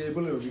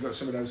foreseeable, or have you got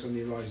something else on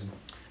the horizon?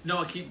 No,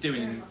 I keep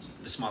doing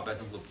the Smart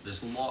Betting Club.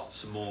 There's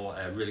lots more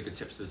really good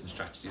tipsters and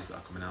strategies that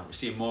are coming out. We're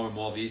seeing more and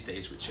more these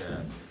days, which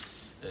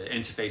the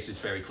interface is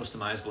very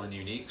customizable and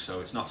unique.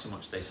 So it's not so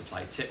much they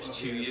supply tips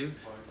to you,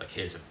 like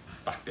here's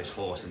back this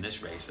horse in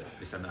this race,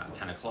 they send that at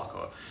 10 o'clock,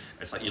 or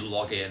it's like you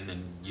log in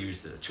and use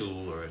the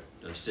tool or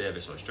a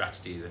service or a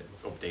strategy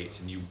that updates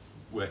and you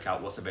work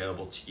out what's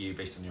available to you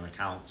based on your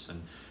accounts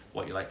and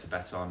what you like to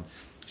bet on.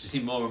 So you see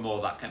more and more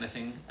of that kind of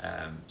thing.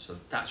 So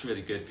that's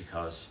really good,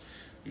 because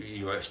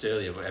you were asked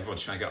earlier, but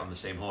everyone's trying to get on the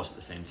same horse at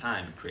the same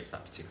time. It creates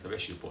that particular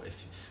issue. But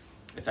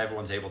if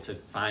everyone's able to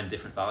find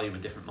different value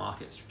in different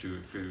markets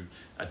through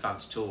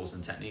advanced tools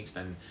and techniques,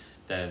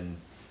 then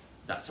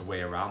that's a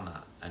way around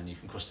that, and you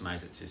can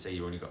customize it to say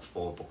you only got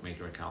 4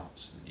 bookmaker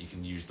accounts. You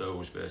can use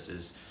those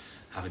versus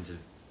having to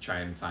try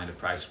and find a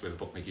price with a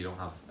bookmaker you don't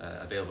have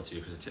available to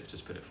you because the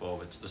tipsters put it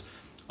forward. So there's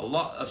a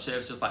lot of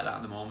services like that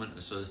at the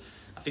moment. So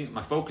I think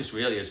my focus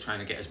really is trying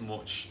to get as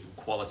much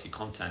quality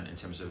content in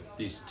terms of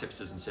these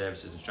tipsters and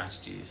services and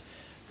strategies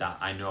that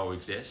I know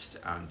exist,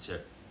 and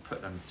to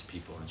put them to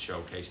people and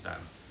showcase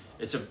them.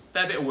 It's a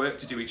fair bit of work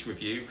to do each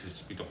review,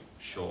 because we don't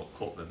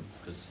shortcut them,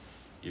 because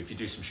if you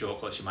do some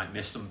shortcuts you might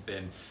miss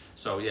something.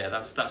 So yeah,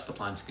 that's the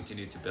plan, to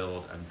continue to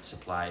build and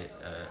supply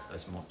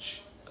as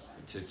much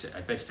to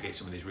investigate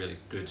some of these really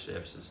good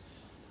services.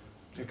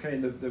 Okay,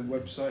 and the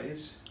website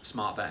is?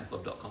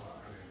 smartbettingclub.com.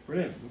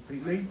 Brilliant. Well,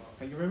 Pete Ling,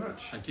 thank you very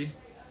much. Thank you.